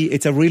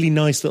it's a really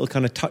nice little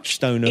kind of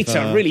touchstone of. It's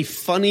a really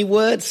funny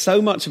word.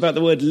 So much about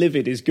the word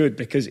livid is good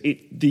because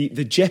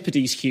the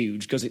jeopardy's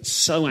huge because it's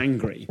so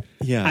angry.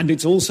 Yeah, and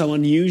it's also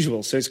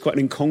unusual, so it's quite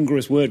an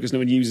incongruous word because no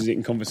one uses it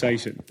in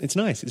conversation. It's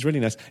nice. It's really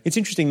nice. It's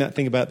interesting that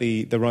thing about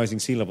the rising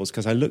sea levels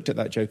because I looked at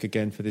that joke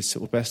again for this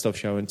sort of best of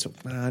show and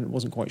thought, man,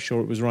 wasn't quite sure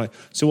it was right.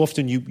 So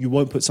often you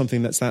won't put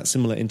something that's that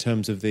similar in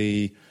terms of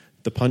the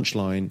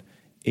punchline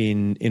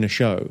in a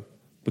show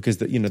because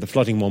the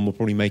flooding one will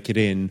probably make it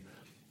in,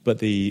 but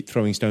the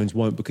throwing stones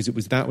won't because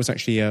that was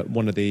actually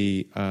one of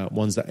the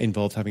ones that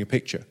involved having a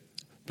picture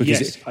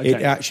because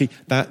it actually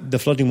the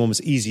flooding one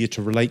was easier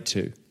to relate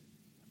to.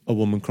 A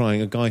woman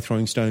crying, a guy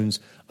throwing stones,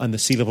 and the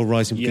sea level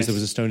rising because there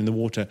was a stone in the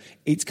water.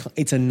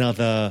 It's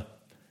another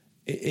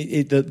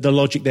the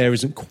logic there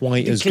isn't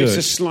quite as good. Cliffs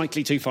are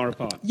slightly too far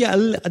apart. Yeah, a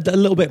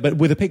little bit, but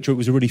with a picture, it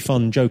was a really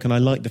fun joke, and I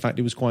liked the fact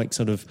it was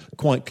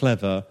quite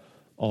clever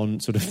on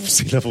sort of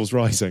sea levels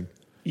rising.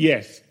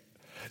 Yes.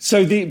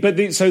 So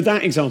that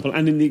example,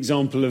 and in the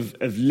example of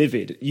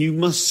Livid, you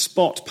must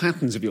spot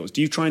patterns of yours.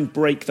 Do you try and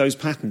break those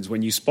patterns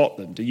when you spot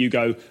them? Do you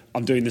go,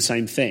 I'm doing the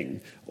same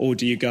thing, or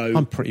do you go?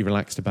 I'm pretty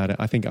relaxed about it.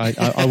 I think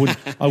I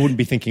wouldn't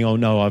be thinking, oh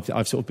no,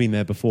 I've sort of been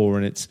there before,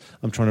 and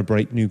I'm trying to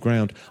break new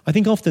ground. I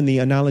think often the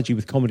analogy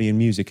with comedy and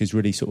music is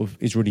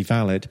really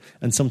valid,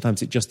 and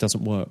sometimes it just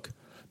doesn't work.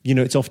 You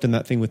know, it's often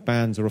that thing with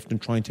bands are often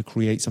trying to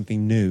create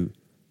something new,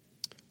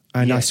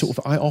 and yes.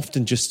 I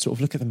often just sort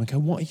of look at them and go,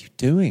 what are you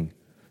doing?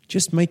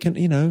 Just make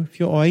if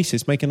you're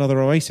Oasis, make another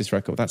Oasis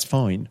record. That's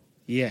fine.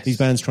 Yes. These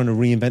bands trying to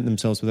reinvent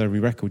themselves with every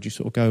record, you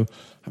sort of go,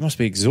 that must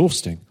be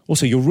exhausting.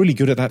 Also, you're really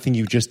good at that thing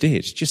you just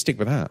did. Just stick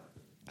with that.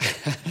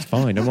 It's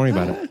fine. Don't worry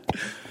about it.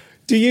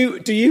 Do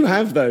you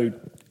have though?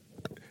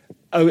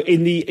 Oh,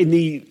 in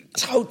the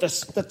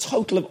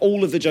total of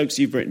all of the jokes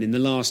you've written in the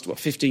last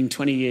 15,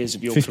 20 years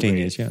of your 15 career?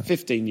 years, yeah.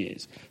 15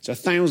 years. So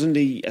 1,000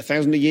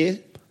 a year.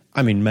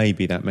 I mean,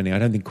 maybe that many. I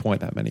don't think quite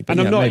that many. But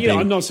And yeah,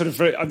 I'm not sort of.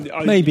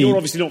 Maybe You're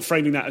obviously not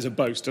framing that as a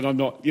boast, and I'm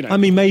not. I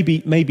mean,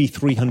 maybe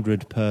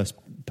 300 per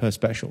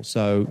special.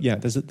 So yeah,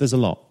 there's a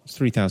lot. It's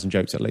 3,000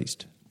 jokes at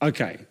least.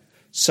 Okay,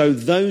 so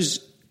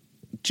those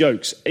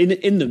jokes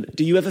in them,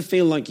 do you ever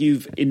feel like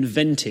you've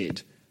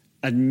invented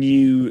a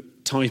new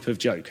type of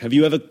joke? Have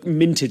you ever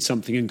minted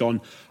something and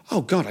gone, oh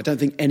God, I don't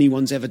think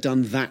anyone's ever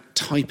done that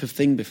type of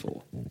thing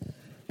before?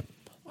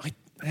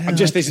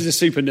 This is a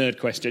super nerd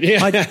question.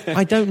 Yeah.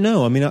 I don't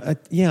know. I mean,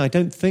 I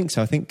don't think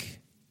so. I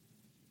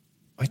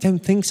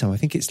don't think so. I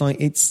think it's like,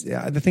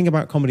 the thing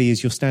about comedy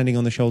is you're standing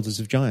on the shoulders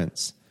of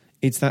giants.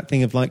 It's that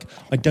thing of like,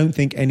 I don't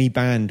think any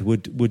band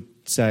would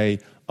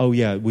say, oh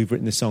yeah, we've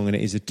written this song and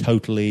it is a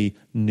totally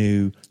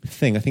new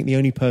thing. I think the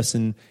only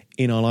person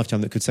in our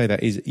lifetime that could say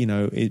that is,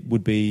 it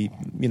would be,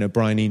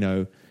 Brian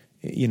Eno,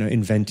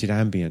 invented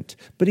ambient.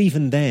 But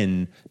even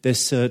then,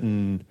 there's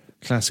certain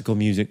classical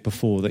music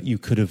before that you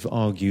could have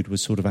argued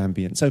was sort of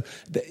ambient. So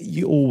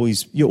you're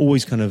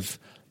always kind of,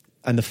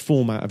 and the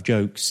format of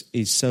jokes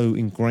is so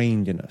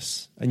ingrained in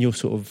us, and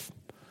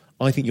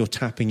I think you're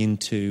tapping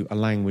into a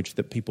language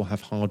that people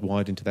have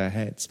hardwired into their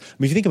heads. I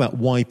mean, if you think about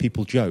why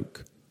people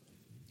joke,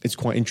 it's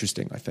quite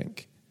interesting, I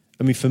think.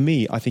 I mean, for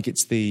me, I think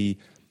it's I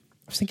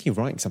was thinking of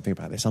writing something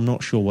about this. I'm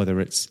not sure whether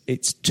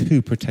it's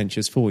too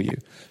pretentious for you.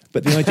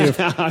 But the idea of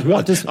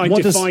I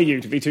defy you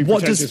to be too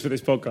pretentious for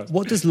this podcast.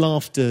 What does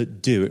laughter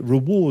do? It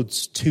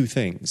rewards two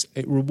things.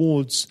 It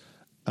rewards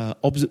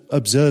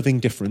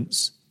observing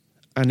difference,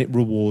 and it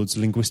rewards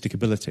linguistic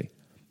ability.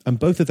 And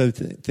both of those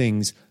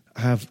things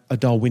have a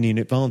Darwinian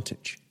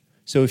advantage.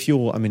 So if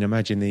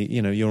imagine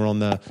you're on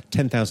the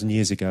 10,000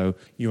 years ago,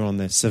 you're on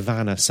the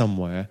savannah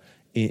somewhere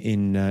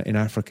in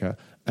Africa,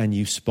 and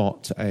you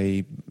spot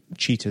a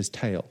cheetah's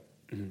tail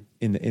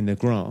in the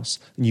grass,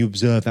 and you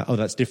observe that,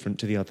 that's different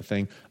to the other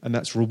thing, and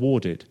that's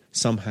rewarded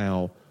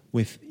somehow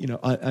with,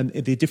 and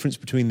the difference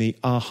between the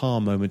aha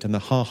moment and the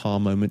ha-ha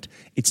moment,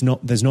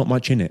 there's not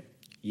much in it.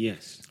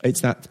 Yes.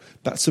 It's that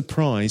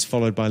surprise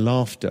followed by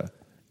laughter.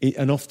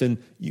 And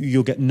often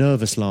you'll get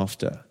nervous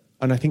laughter.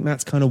 And I think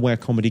that's kind of where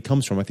comedy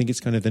comes from. I think it's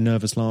kind of the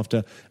nervous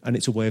laughter, and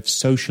it's a way of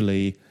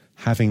socially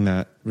having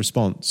that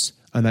response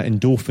and that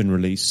endorphin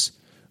release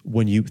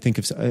when you think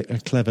of a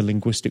clever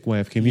linguistic way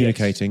of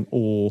communicating, yes,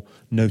 or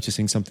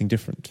noticing something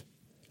different.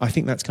 I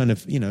think that's kind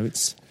of,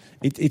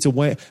 it's a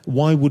way.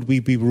 Why would we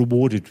be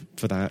rewarded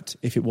for that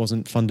if it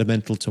wasn't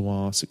fundamental to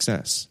our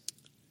success?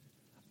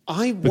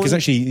 Because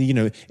actually,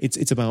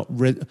 it's about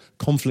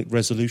conflict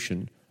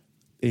resolution.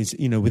 Is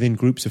within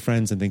groups of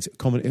friends and things,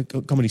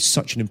 comedy is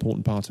such an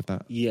important part of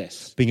that.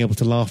 Yes, being able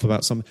to laugh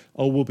about something.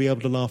 Oh, we'll be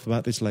able to laugh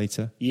about this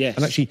later. Yes,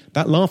 and actually,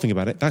 that laughing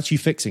about it, that's you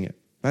fixing it.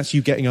 That's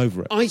you getting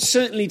over it. I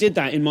certainly did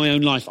that in my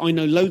own life. I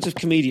know loads of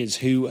comedians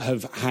who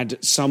have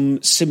had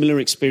some similar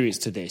experience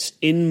to this.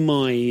 In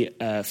my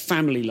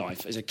family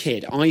life as a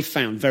kid, I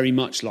found very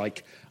much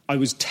like I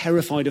was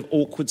terrified of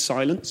awkward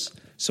silence.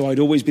 So I'd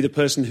always be the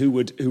person who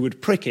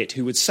would prick it,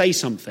 who would say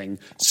something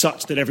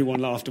such that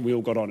everyone laughed and we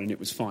all got on and it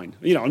was fine.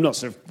 I'm not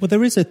sort of... Well,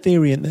 there is a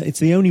theory, and it's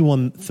the only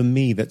one for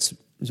me that's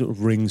sort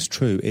of rings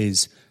true,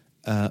 is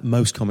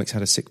most comics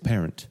had a sick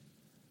parent,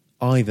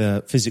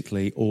 either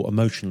physically or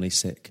emotionally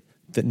sick,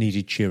 that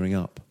needed cheering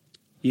up.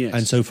 Yes.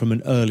 And so from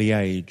an early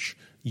age,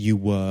 you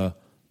were,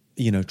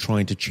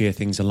 trying to cheer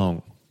things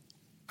along.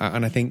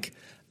 And I think,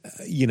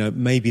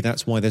 maybe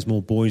that's why there's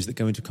more boys that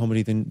go into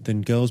comedy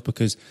than girls,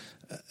 because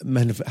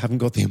men haven't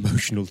got the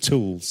emotional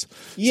tools.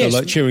 Yes. So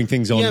like cheering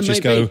things on,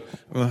 just maybe.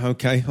 go,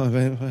 okay,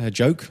 a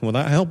joke, will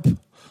that help?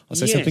 I'll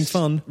say something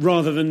fun.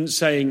 Rather than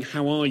saying,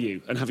 how are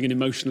you? And having an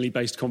emotionally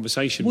based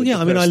conversation with the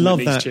person. I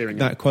love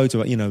that quote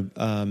about,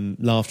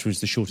 laughter is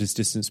the shortest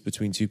distance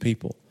between two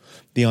people.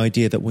 The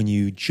idea that when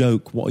you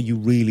joke, what are you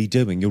really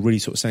doing? You're really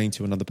sort of saying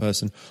to another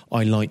person,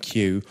 I like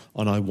you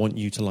and I want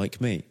you to like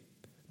me.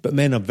 But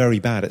men are very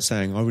bad at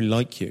saying, I really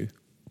like you.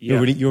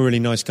 Yeah. You're a really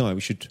nice guy.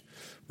 We should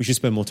we should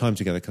spend more time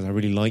together because I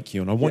really like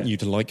you and I want you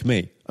to like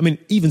me. I mean,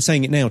 even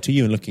saying it now to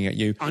you and looking at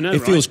you, I know,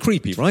 it feels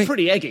creepy, right?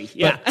 Pretty eggy,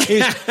 yeah.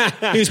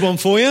 Here's one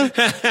for you.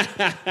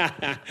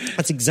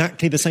 That's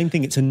exactly the same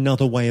thing. It's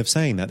another way of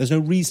saying that. There's no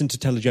reason to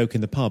tell a joke in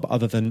the pub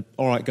other than,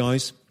 all right,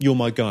 guys, you're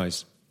my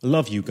guys. I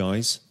love you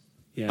guys.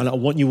 Yeah. And I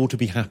want you all to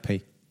be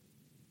happy.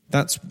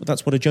 That's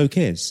what a joke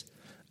is.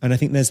 And I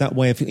think there's that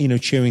way of,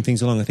 cheering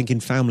things along. I think in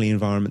family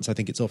environments, I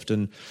think it's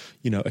often,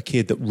 a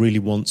kid that really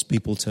wants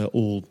people to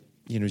all,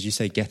 as you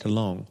say, get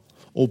along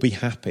or be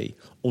happy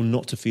or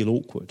not to feel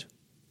awkward.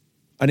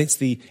 And it's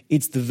the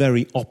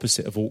very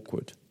opposite of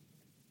awkward.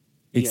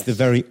 It's the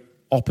very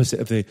opposite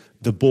of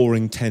the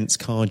boring, tense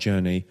car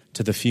journey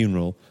to the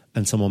funeral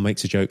and someone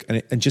makes a joke.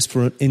 And just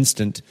for an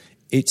instant,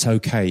 it's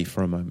okay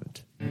for a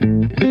moment.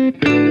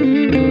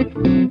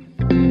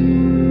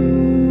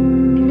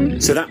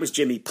 So that was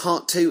Jimmy.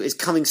 Part 2 is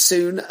coming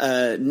soon,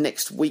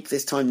 next week.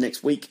 This time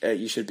next week,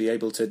 you should be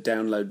able to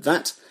download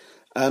that.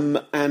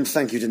 And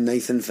thank you to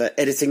Nathan for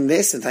editing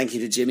this, and thank you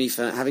to Jimmy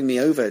for having me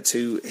over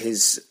to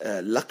his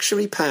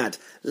luxury pad.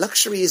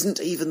 Luxury isn't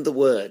even the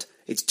word.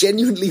 It's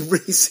genuinely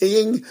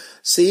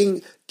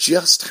seeing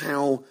just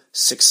how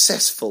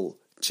successful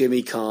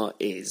Jimmy Carr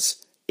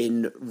is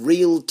in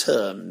real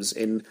terms,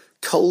 in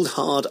cold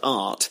hard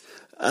art.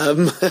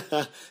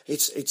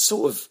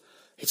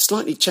 It's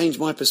slightly changed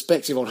my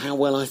perspective on how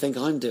well I think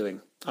I'm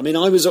doing. I mean,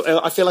 I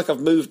feel like I've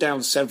moved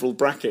down several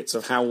brackets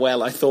of how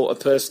well I thought a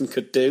person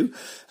could do.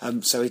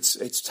 So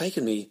it's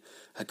taken me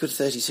a good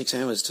 36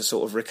 hours to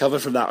sort of recover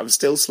from that. I'm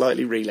still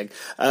slightly reeling.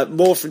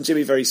 More from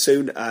Jimmy very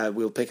soon.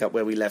 We'll pick up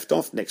where we left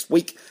off next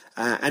week.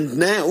 And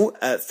now,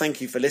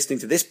 thank you for listening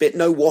to this bit.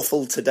 No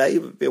waffle today.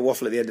 There'll be a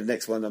waffle at the end of the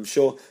next one, I'm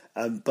sure.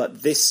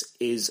 But this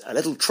is a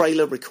little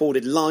trailer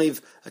recorded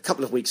live a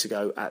couple of weeks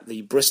ago at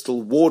the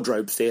Bristol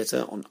Wardrobe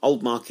Theatre on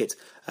Old Market.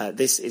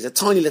 This is a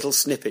tiny little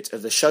snippet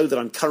of the show that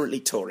I'm currently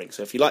touring.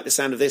 So if you like the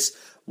sound of this,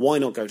 why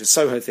not go to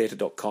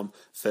sohotheatre.com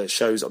for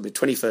shows on the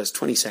 21st,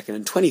 22nd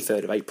and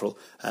 23rd of April,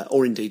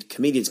 or indeed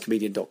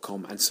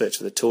comedianscomedian.com and search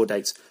for the tour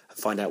dates and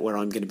find out where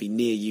I'm going to be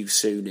near you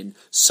soon in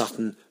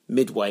Sutton,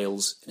 Mid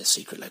Wales, in a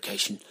secret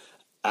location,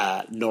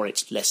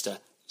 Norwich, Leicester,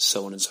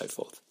 so on and so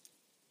forth.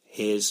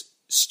 Here's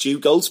Stu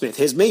Goldsmith.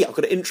 Here's me. I've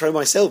got to intro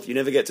myself. You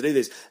never get to do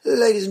this.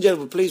 Ladies and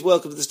gentlemen, please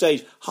welcome to the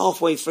stage,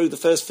 halfway through the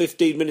first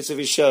 15 minutes of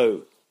his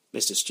show,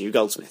 Mr. Stu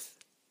Goldsmith.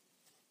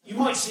 You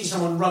might see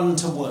someone run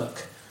to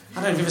work. I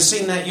don't know if you've ever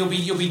seen that. You'll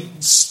be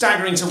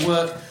staggering to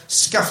work,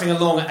 scuffing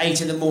along at 8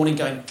 in the morning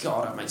going,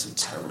 God, I've made some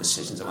terrible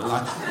decisions in my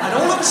life. And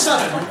all of a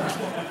sudden,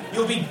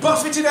 you'll be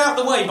buffeted out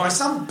the way by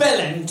some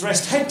bellend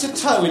dressed head to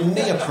toe in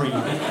neoprene.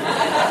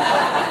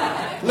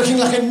 Looking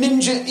like a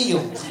ninja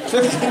eel.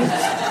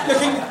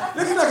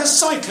 Looking like a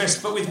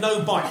cyclist, but with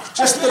no bike.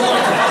 Just the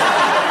bike.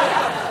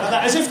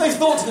 As if they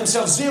thought to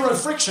themselves, zero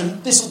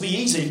friction, this'll be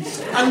easy.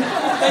 And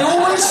they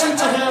always seem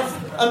to have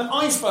an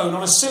iPhone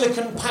on a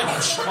silicone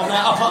pouch on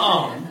their upper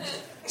arm.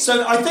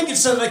 So I think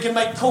it's so they can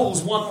make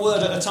calls one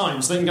word at a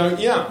time. So they can go,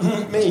 yeah,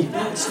 me,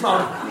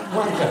 smart,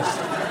 wanker.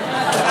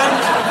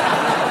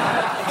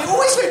 And it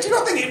always, do you know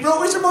what I think? It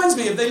always reminds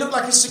me of they look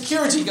like a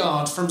security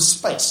guard from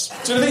space.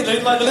 Do you know what I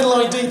think? Like the little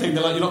ID thing,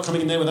 they're like, you're not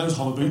coming in there with those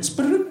hover boots.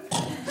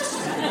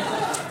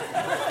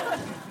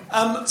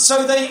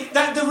 So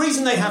the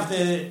reason they have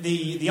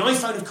the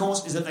iPhone, of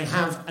course, is that they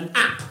have an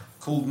app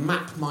called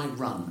Map My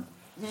Run.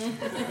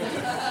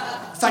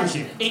 Thank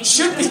you. It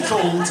should be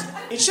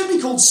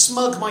called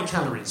Smug My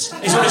Calories.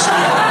 Is what it should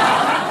be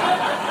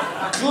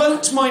called.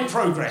 Gloat My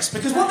Progress.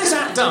 Because what this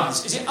app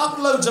does is it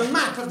uploads a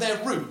map of their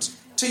route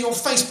to your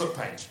Facebook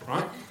page,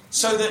 right?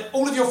 So that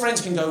all of your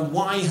friends can go,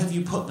 why have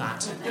you put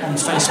that on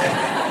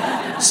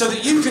Facebook? So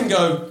that you can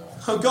go,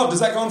 oh God,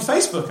 does that go on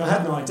Facebook? I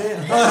had no idea.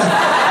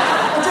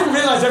 I didn't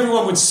realise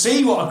everyone would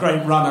see what a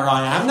great runner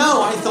I am.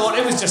 No, I thought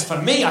it was just for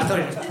me. I thought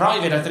it was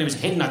private. I thought it was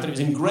hidden. I thought it was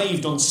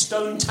engraved on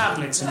stone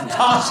tablets and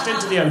cast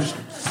into the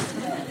ocean.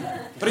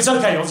 But it's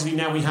okay. Obviously,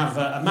 now we have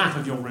a map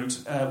of your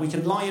route. We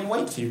can lie in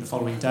wait for you the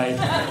following day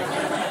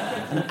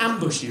and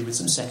ambush you with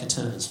some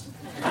secateurs.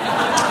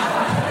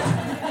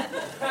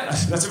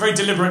 That's a very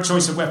deliberate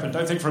choice of weapon.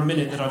 Don't think for a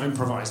minute that I've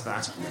improvised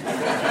that.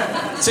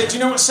 So, do you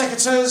know what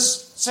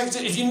secateurs...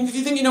 If you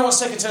think you know what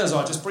secateurs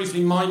are, just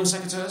briefly mime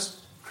secateurs.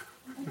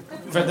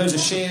 In fact, those are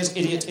shears,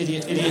 idiot. I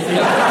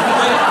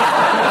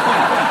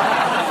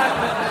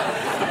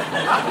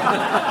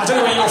don't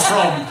know where you're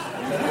from.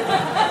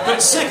 But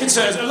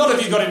secateurs, a lot of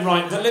you got it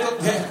right. The little...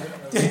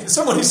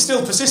 someone who's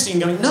still persisting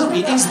going, no,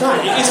 it is that,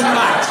 it isn't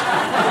that.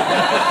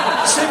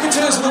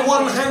 Secateurs are the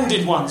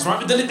one-handed ones,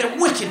 right? They're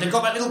wicked, they've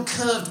got that little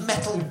curved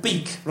metal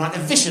beak, right?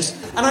 They're vicious.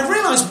 And I've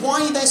realised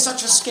why they're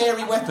such a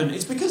scary weapon.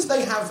 It's because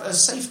they have a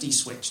safety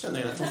switch, don't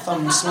they? That little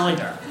thumb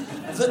slider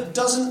that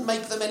doesn't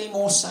make them any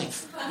more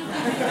safe.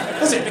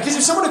 Does it? Because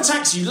if someone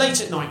attacks you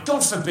late at night,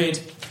 God forbid,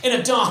 in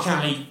a dark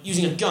alley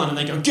using a gun and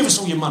they go, give us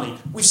all your money.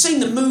 We've seen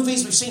the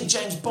movies, we've seen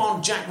James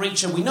Bond, Jack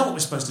Reacher, we know what we're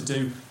supposed to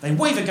do. They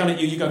wave a gun at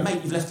you, you go,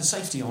 mate, you've left the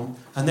safety on.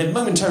 And then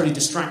momentarily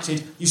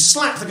distracted, you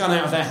slap the gun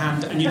out of their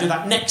hand and you do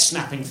that neck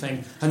snapping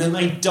thing, and then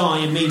they die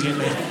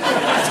immediately.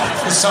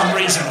 For some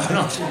reason, I'm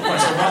not quite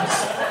sure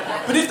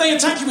why. But if they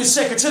attack you with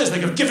secateurs, they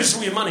go, give us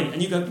all your money.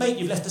 And you go, mate,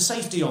 you've left the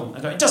safety on.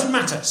 They go, it doesn't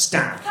matter,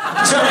 stab.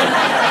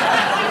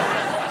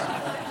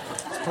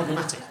 It's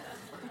problematic.